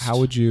what cost? How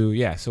would you?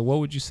 Yeah. So what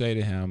would you say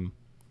to him?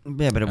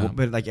 Yeah,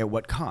 but like at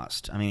what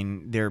cost? I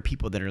mean, there are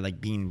people that are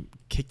like being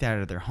kicked out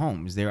of their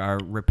homes. There are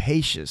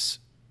rapacious,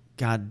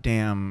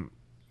 goddamn,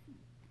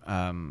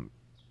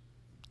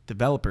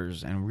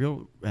 developers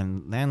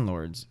and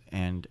landlords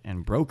and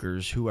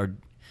brokers who are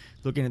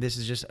looking at this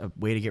as just a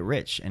way to get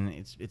rich, and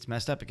it's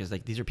messed up because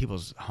like these are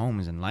people's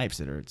homes and lives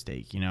that are at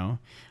stake. You know,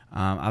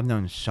 I've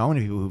known so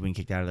many people who've been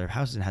kicked out of their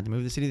houses and had to move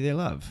to the city they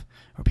love,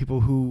 or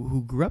people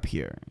who grew up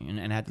here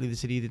and had to leave the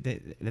city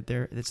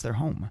that's their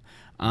home.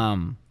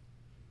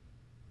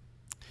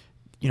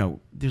 You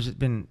know, there's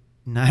been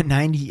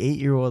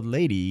 98-year-old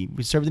lady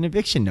was served an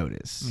eviction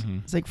notice.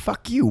 It's like,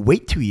 fuck you,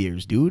 wait 2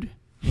 years, dude.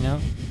 You know,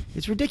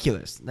 it's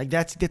ridiculous. Like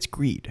that's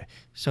greed.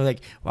 So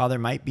like, while there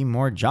might be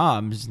more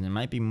jobs and there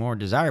might be more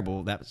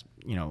desirable, that's,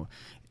 you know,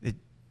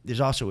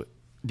 there's also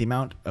the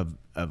amount of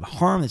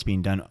harm that's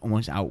being done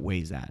almost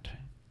outweighs that,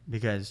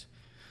 because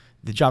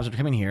the jobs that are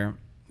coming here,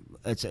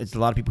 it's a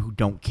lot of people who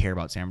don't care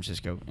about San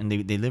Francisco, and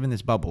they live in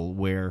this bubble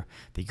where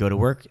they go to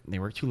work, they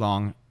work too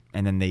long,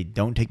 and then they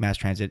don't take mass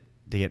transit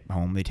to get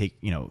home. They take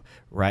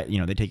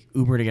they take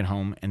Uber to get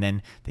home, and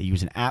then they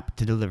use an app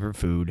to deliver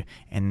food,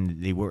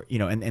 and they were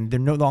and they're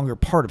no longer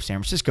part of San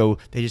Francisco.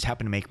 They just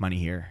happen to make money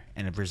here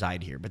and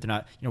reside here, but they're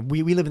not.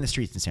 We live in the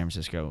streets in San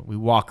Francisco. We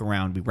walk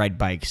around, we ride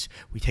bikes,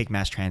 we take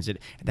mass transit,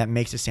 and that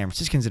makes us San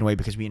Franciscans in a way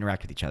because we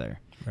interact with each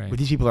other. Right. But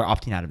these people are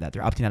opting out of that.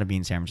 They're opting out of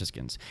being San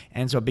Franciscans.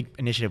 And so a big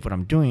initiative, what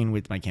I'm doing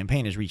with my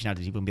campaign is reaching out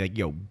to people and be like,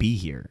 yo, be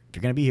here. If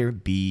you're going to be here,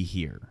 be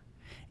here.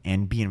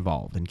 And be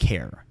involved and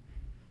care.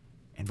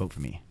 And vote for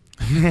me.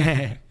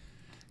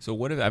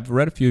 So I've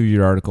read a few of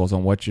your articles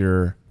on what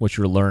you're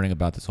learning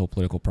about this whole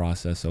political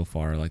process so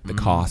far, like the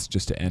cost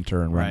just to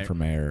enter and run for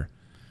mayor,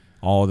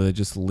 all the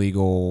just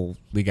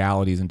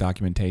legalities and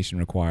documentation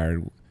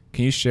required.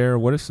 Can you share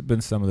what have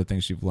been some of the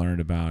things you've learned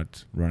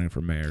about running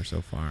for mayor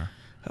so far?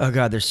 Oh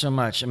God, there's so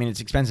much. I mean, it's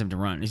expensive to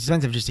run. It's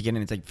expensive just to get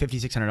in. It's like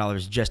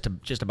 $5,600 just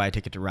to buy a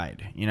ticket to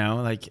ride.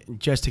 Like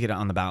just to get it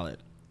on the ballot,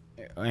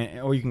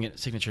 or you can get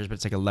signatures, but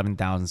it's like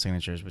 11,000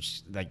 signatures,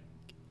 which like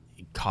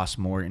it costs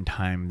more in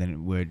time than it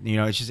would.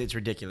 It's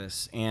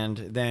ridiculous. And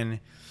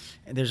then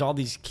there's all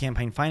these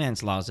campaign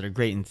finance laws that are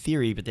great in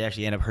theory, but they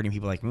actually end up hurting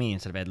people like me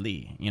instead of Ed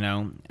Lee.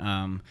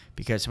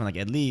 Because someone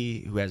like Ed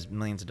Lee, who has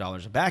millions of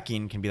dollars of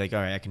backing, can be like, all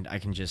right, I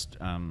can just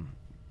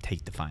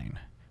take the fine.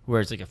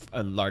 Whereas like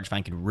a large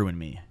fine could ruin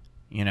me,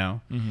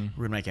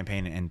 ruin my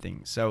campaign and end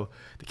things. So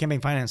the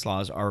campaign finance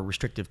laws are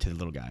restrictive to the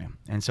little guy.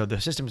 And so the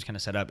system is kind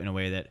of set up in a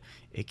way that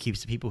it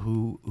keeps the people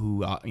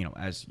who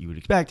as you would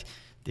expect,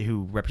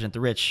 who represent the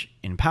rich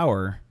in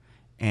power,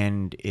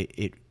 and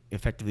it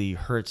effectively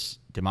hurts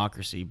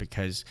democracy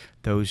because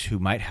those who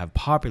might have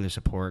popular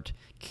support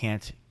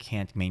can't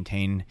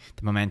maintain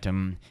the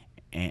momentum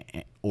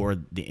or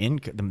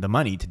the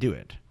money to do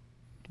it.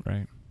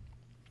 Right.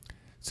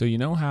 So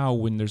how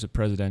when there's a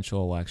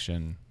presidential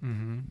election,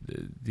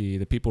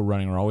 the people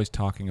running are always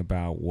talking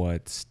about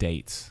what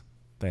states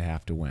they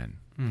have to win.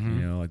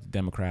 Like the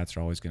Democrats are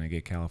always going to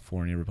get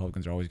California,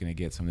 Republicans are always going to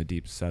get some of the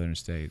deep southern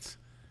states.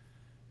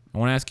 I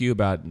want to ask you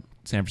about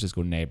San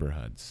Francisco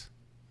neighborhoods.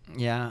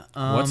 Yeah.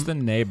 What's the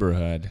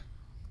neighborhood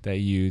that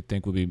you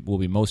think will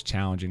be most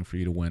challenging for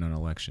you to win on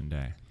election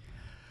day?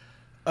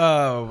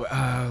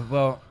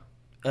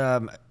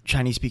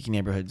 Chinese-speaking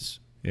neighborhoods.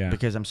 Yeah.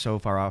 Because I'm so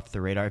far off the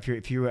radar.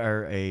 If you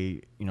are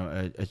we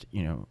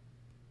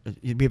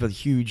have a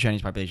huge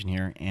Chinese population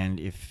here, and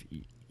if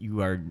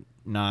you are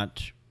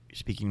not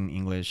speaking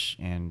English,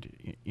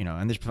 and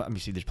and there's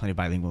plenty of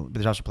bilingual, but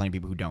there's also plenty of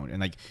people who don't,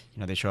 and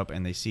they show up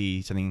and they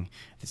see a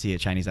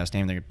Chinese last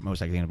name, they're most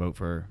likely going to vote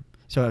for.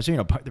 So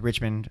the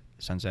Richmond,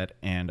 Sunset,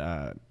 and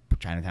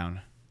Chinatown.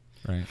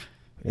 Right.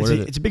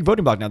 It's a big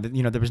voting block now.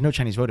 There was no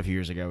Chinese vote a few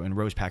years ago, and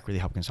Rose Pack really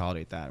helped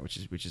consolidate that,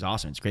 which is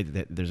awesome. It's great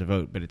that there's a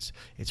vote, but it's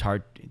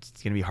hard. It's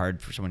going to be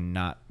hard for someone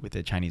not with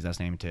a Chinese last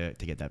name to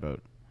get that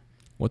vote.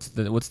 What's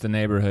the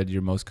neighborhood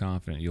you're most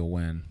confident you'll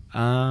win?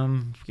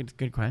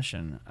 Good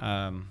question.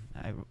 I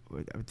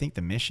would think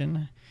the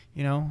Mission.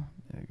 I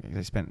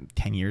spent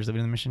 10 years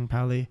living in the Mission,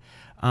 probably.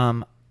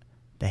 The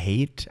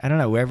Haight, I don't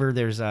know, wherever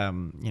there's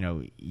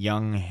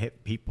young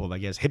hip people, I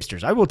guess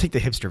hipsters. I will take the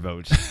hipster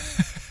vote.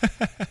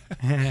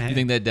 You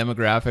think that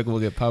demographic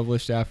will get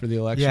published after the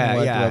election?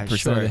 Yeah, what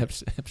sure. Of the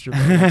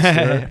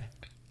hipster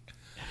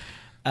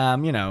vote?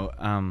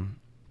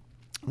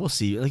 We'll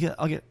see.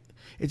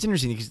 It's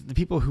interesting because the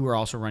people who are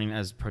also running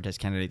as protest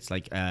candidates,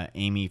 like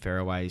Amy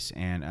Farrow-Weiss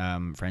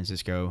and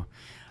Francisco,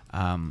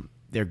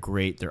 they're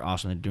great. They're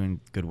awesome. They're doing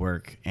good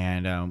work,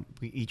 and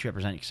we each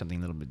represent something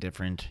a little bit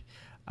different.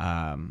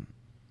 And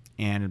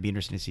it'd be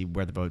interesting to see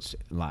where the votes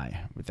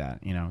lie with that,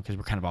 because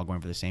we're kind of all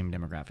going for the same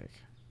demographic.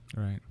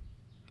 Right.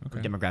 Okay.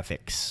 Or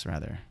demographics,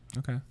 rather.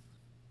 Okay.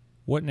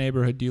 What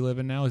neighborhood do you live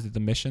in now? Is it the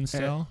Mission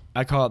still?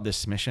 I call it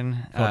this Mission.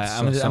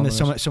 I'm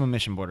the Soma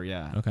Mission border,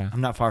 yeah. Okay.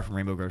 I'm not far from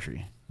Rainbow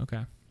Grocery.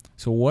 Okay.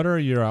 So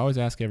I always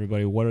ask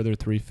everybody, what are their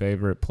 3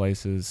 favorite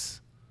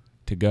places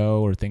to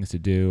go or things to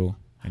do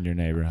in your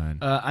neighborhood?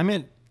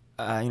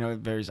 It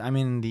varies. I'm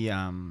in the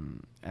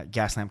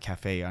Gaslamp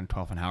Cafe on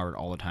 12th and Howard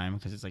all the time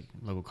because it's like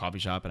a local coffee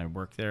shop, and I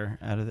work there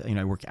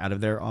I work out of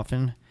there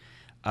often.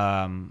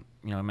 In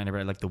my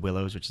neighborhood, I like the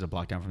Willows, which is a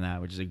block down from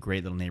that, which is a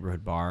great little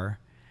neighborhood bar.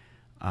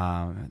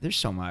 There's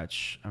so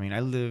much. I mean, I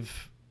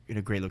live in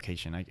a great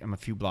location. I'm a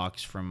few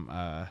blocks from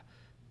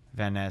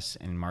Van Ness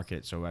and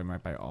Market, so I'm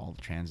right by all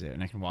the transit,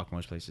 and I can walk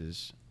most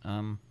places.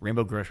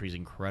 Rainbow Grocery is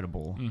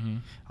incredible,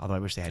 although I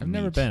wish they had meat.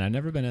 I've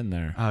never been in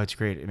there. Oh, it's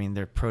great. I mean,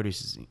 their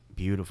produce is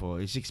beautiful.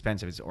 It's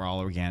expensive. It's all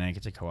organic.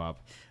 It's a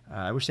co-op.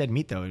 I wish they had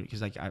meat, though,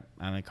 because I'm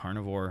a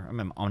carnivore.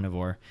 I'm an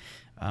omnivore,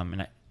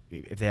 and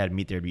if they had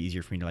meat there, it'd be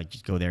easier for me to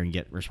just go there and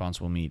get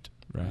responsible meat.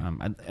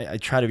 Right. I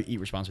try to eat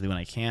responsibly when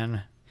I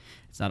can.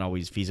 It's not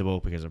always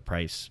feasible because of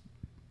price,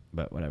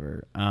 but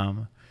whatever.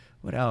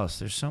 What else?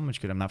 There's so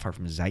much good. I'm not far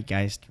from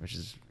Zeitgeist, which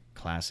is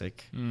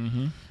classic.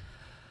 Mm-hmm.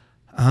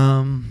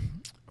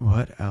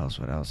 What else?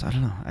 I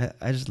don't know.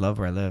 I just love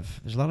where I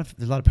live. There's a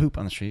lot of poop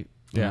on the street.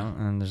 You know?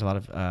 And there's a lot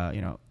of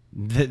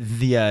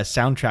the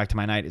soundtrack to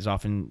my night is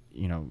often,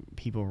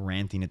 people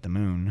ranting at the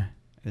moon.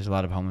 There's a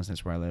lot of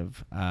homelessness where I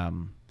live.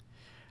 And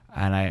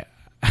I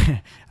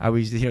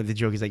always, the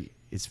joke is like,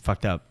 it's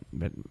fucked up,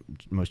 but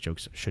most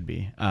jokes should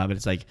be. But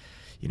it's like,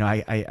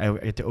 I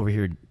get to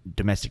overhear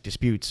domestic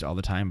disputes all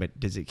the time, but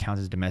does it count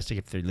as domestic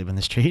if they live in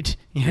the street?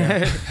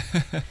 Yeah.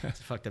 It's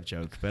a fucked up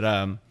joke,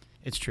 but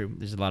it's true.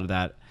 There's a lot of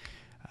that,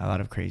 a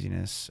lot of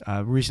craziness.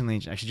 Recently,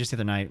 actually just the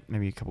other night,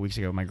 maybe a couple weeks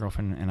ago, my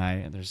girlfriend and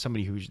I, there's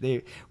somebody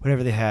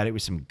whatever they had, it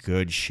was some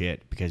good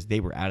shit because they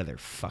were out of their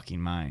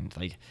fucking mind.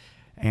 Like,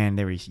 and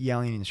they were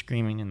yelling and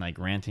screaming and like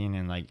ranting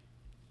and like,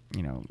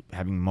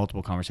 having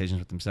multiple conversations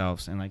with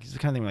themselves. And like, it's the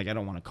kind of thing like, I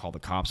don't want to call the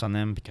cops on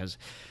them because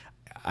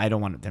I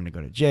don't want them to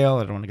go to jail.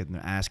 I don't want to get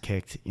them ass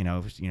kicked, and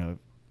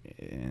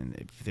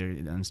if they're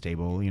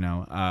unstable,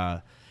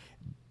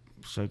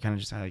 so kind of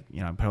just like,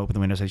 put open the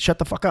window and say, shut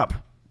the fuck up.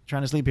 I'm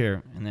trying to sleep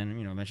here. And then,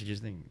 eventually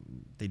just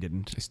they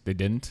didn't. They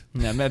didn't?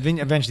 No,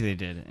 eventually they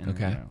did. And,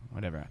 okay.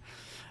 Whatever.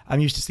 I'm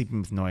used to sleeping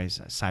with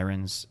noise,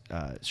 sirens,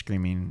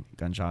 screaming,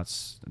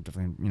 gunshots.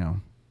 Definitely,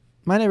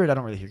 my neighborhood, I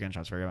don't really hear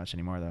gunshots very much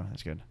anymore, though.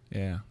 That's good.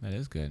 Yeah, that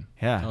is good.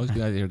 Yeah. It's always good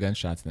to hear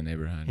gunshots in the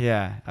neighborhood.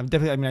 Yeah. I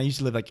used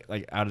to live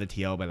like out of the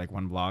TL by like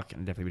one block, and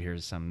I definitely would hear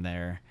some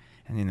there.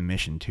 And in the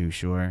Mission, too,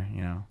 sure.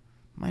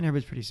 My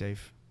neighborhood's pretty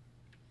safe.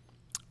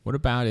 What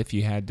about if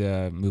you had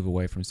to move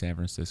away from San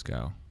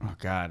Francisco? Oh,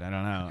 God, I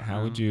don't know.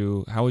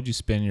 How would you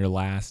spend your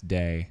last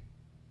day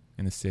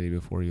in the city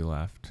before you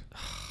left?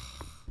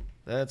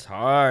 That's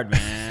hard,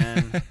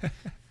 man.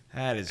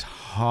 That is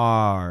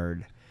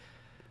hard.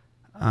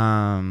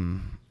 I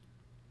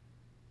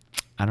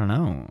don't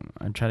know.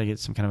 I'd try to get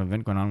some kind of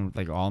event going on with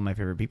like all my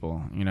favorite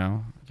people,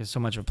 because so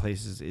much of a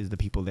place is the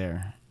people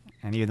there.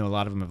 And even though a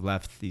lot of them have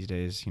left these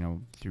days,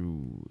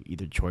 through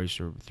either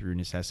choice or through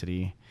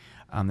necessity,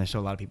 there's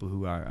still a lot of people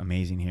who are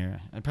amazing here.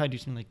 I'd probably do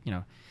something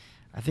like,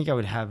 I think I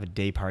would have a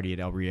day party at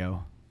El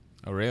Rio.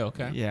 Oh, Rio?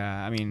 Okay.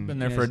 Yeah, I mean. Been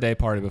there for a day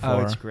party before.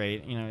 Oh, it's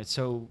great. It's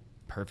so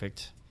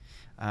perfect.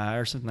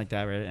 Or something like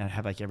that, right? And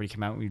have like everybody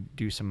come out and we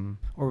do some,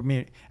 or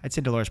maybe I'd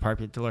say Dolores Park.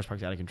 Dolores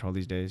Park's out of control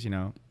these days,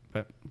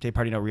 But day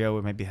party in El Rio,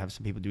 we maybe have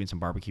some people doing some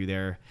barbecue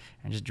there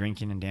and just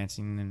drinking and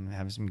dancing and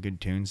having some good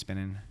tunes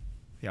spinning.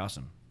 Be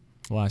awesome.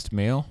 Last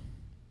meal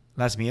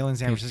in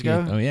San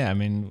Francisco? Oh yeah, I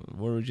mean,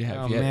 where would you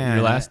have man.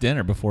 your last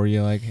dinner before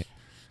you like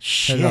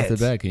headed off the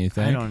bed? Can you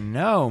think? I don't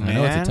know, man. I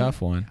know it's a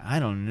tough one. I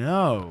don't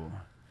know.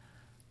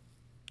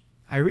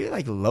 I really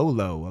like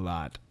Lolo a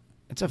lot.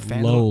 It's a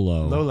fan.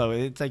 Lolo.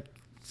 It's like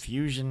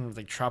fusion,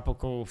 like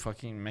tropical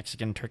fucking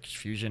Mexican Turkish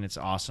fusion. It's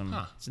awesome.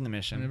 Huh. It's in the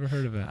Mission. I never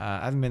heard of it.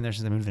 I haven't been there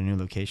since I moved to a new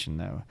location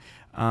though.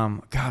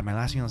 God, my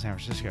last meal in San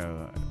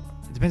Francisco.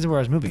 It depends on where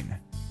I was moving.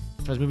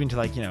 If I was moving to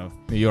like, New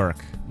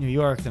York,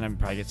 then I'd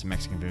probably get some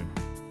Mexican food.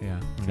 Yeah,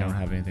 you don't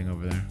have anything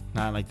over there.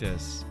 Not like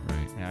this.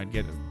 Right. Yeah, I'd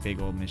get a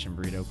big old Mission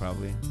burrito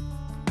probably.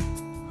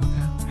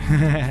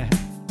 Okay.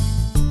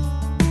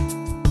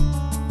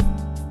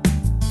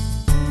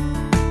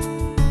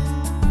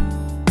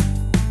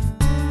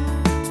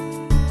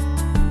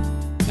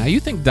 Now, you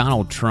think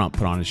Donald Trump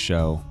put on his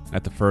show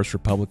at the first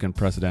Republican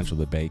presidential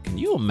debate. Can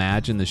you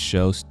imagine the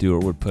show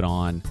Stuart would put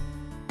on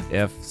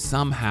if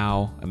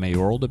somehow a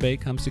mayoral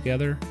debate comes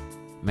together?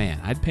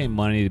 Man, I'd pay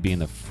money to be in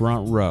the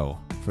front row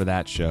for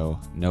that show,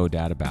 no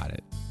doubt about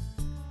it.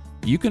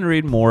 You can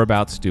read more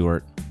about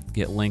Stuart,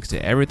 get links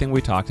to everything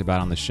we talked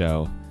about on the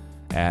show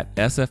at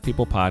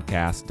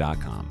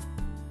sfpeoplepodcast.com.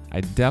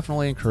 I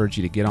definitely encourage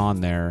you to get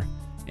on there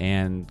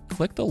and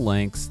click the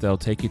links. They'll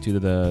take you to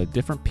the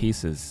different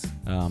pieces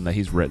that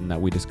he's written that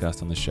we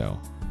discussed on the show.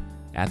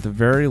 At the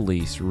very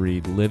least,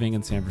 read Living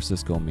in San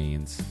Francisco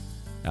Means.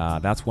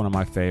 That's one of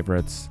my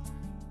favorites.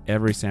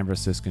 Every San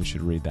Franciscan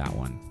should read that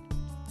one.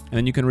 And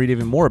then you can read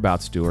even more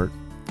about Stuart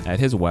at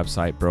his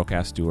website,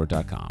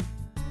 broadcaststuart.com.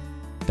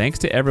 Thanks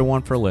to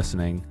everyone for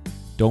listening.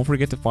 Don't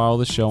forget to follow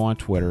the show on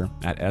Twitter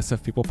at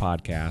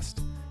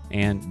sfpeoplepodcast.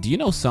 And do you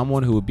know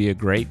someone who would be a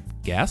great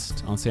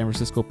guest on San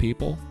Francisco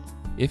People?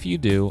 If you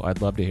do,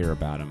 I'd love to hear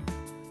about him.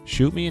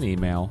 Shoot me an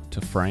email to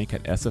frank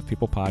at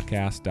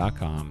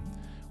sfpeoplepodcast.com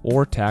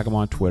or tag him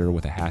on Twitter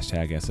with the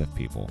hashtag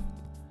sfpeople.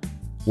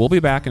 We'll be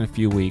back in a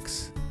few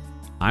weeks.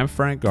 I'm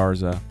Frank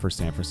Garza for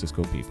San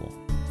Francisco People.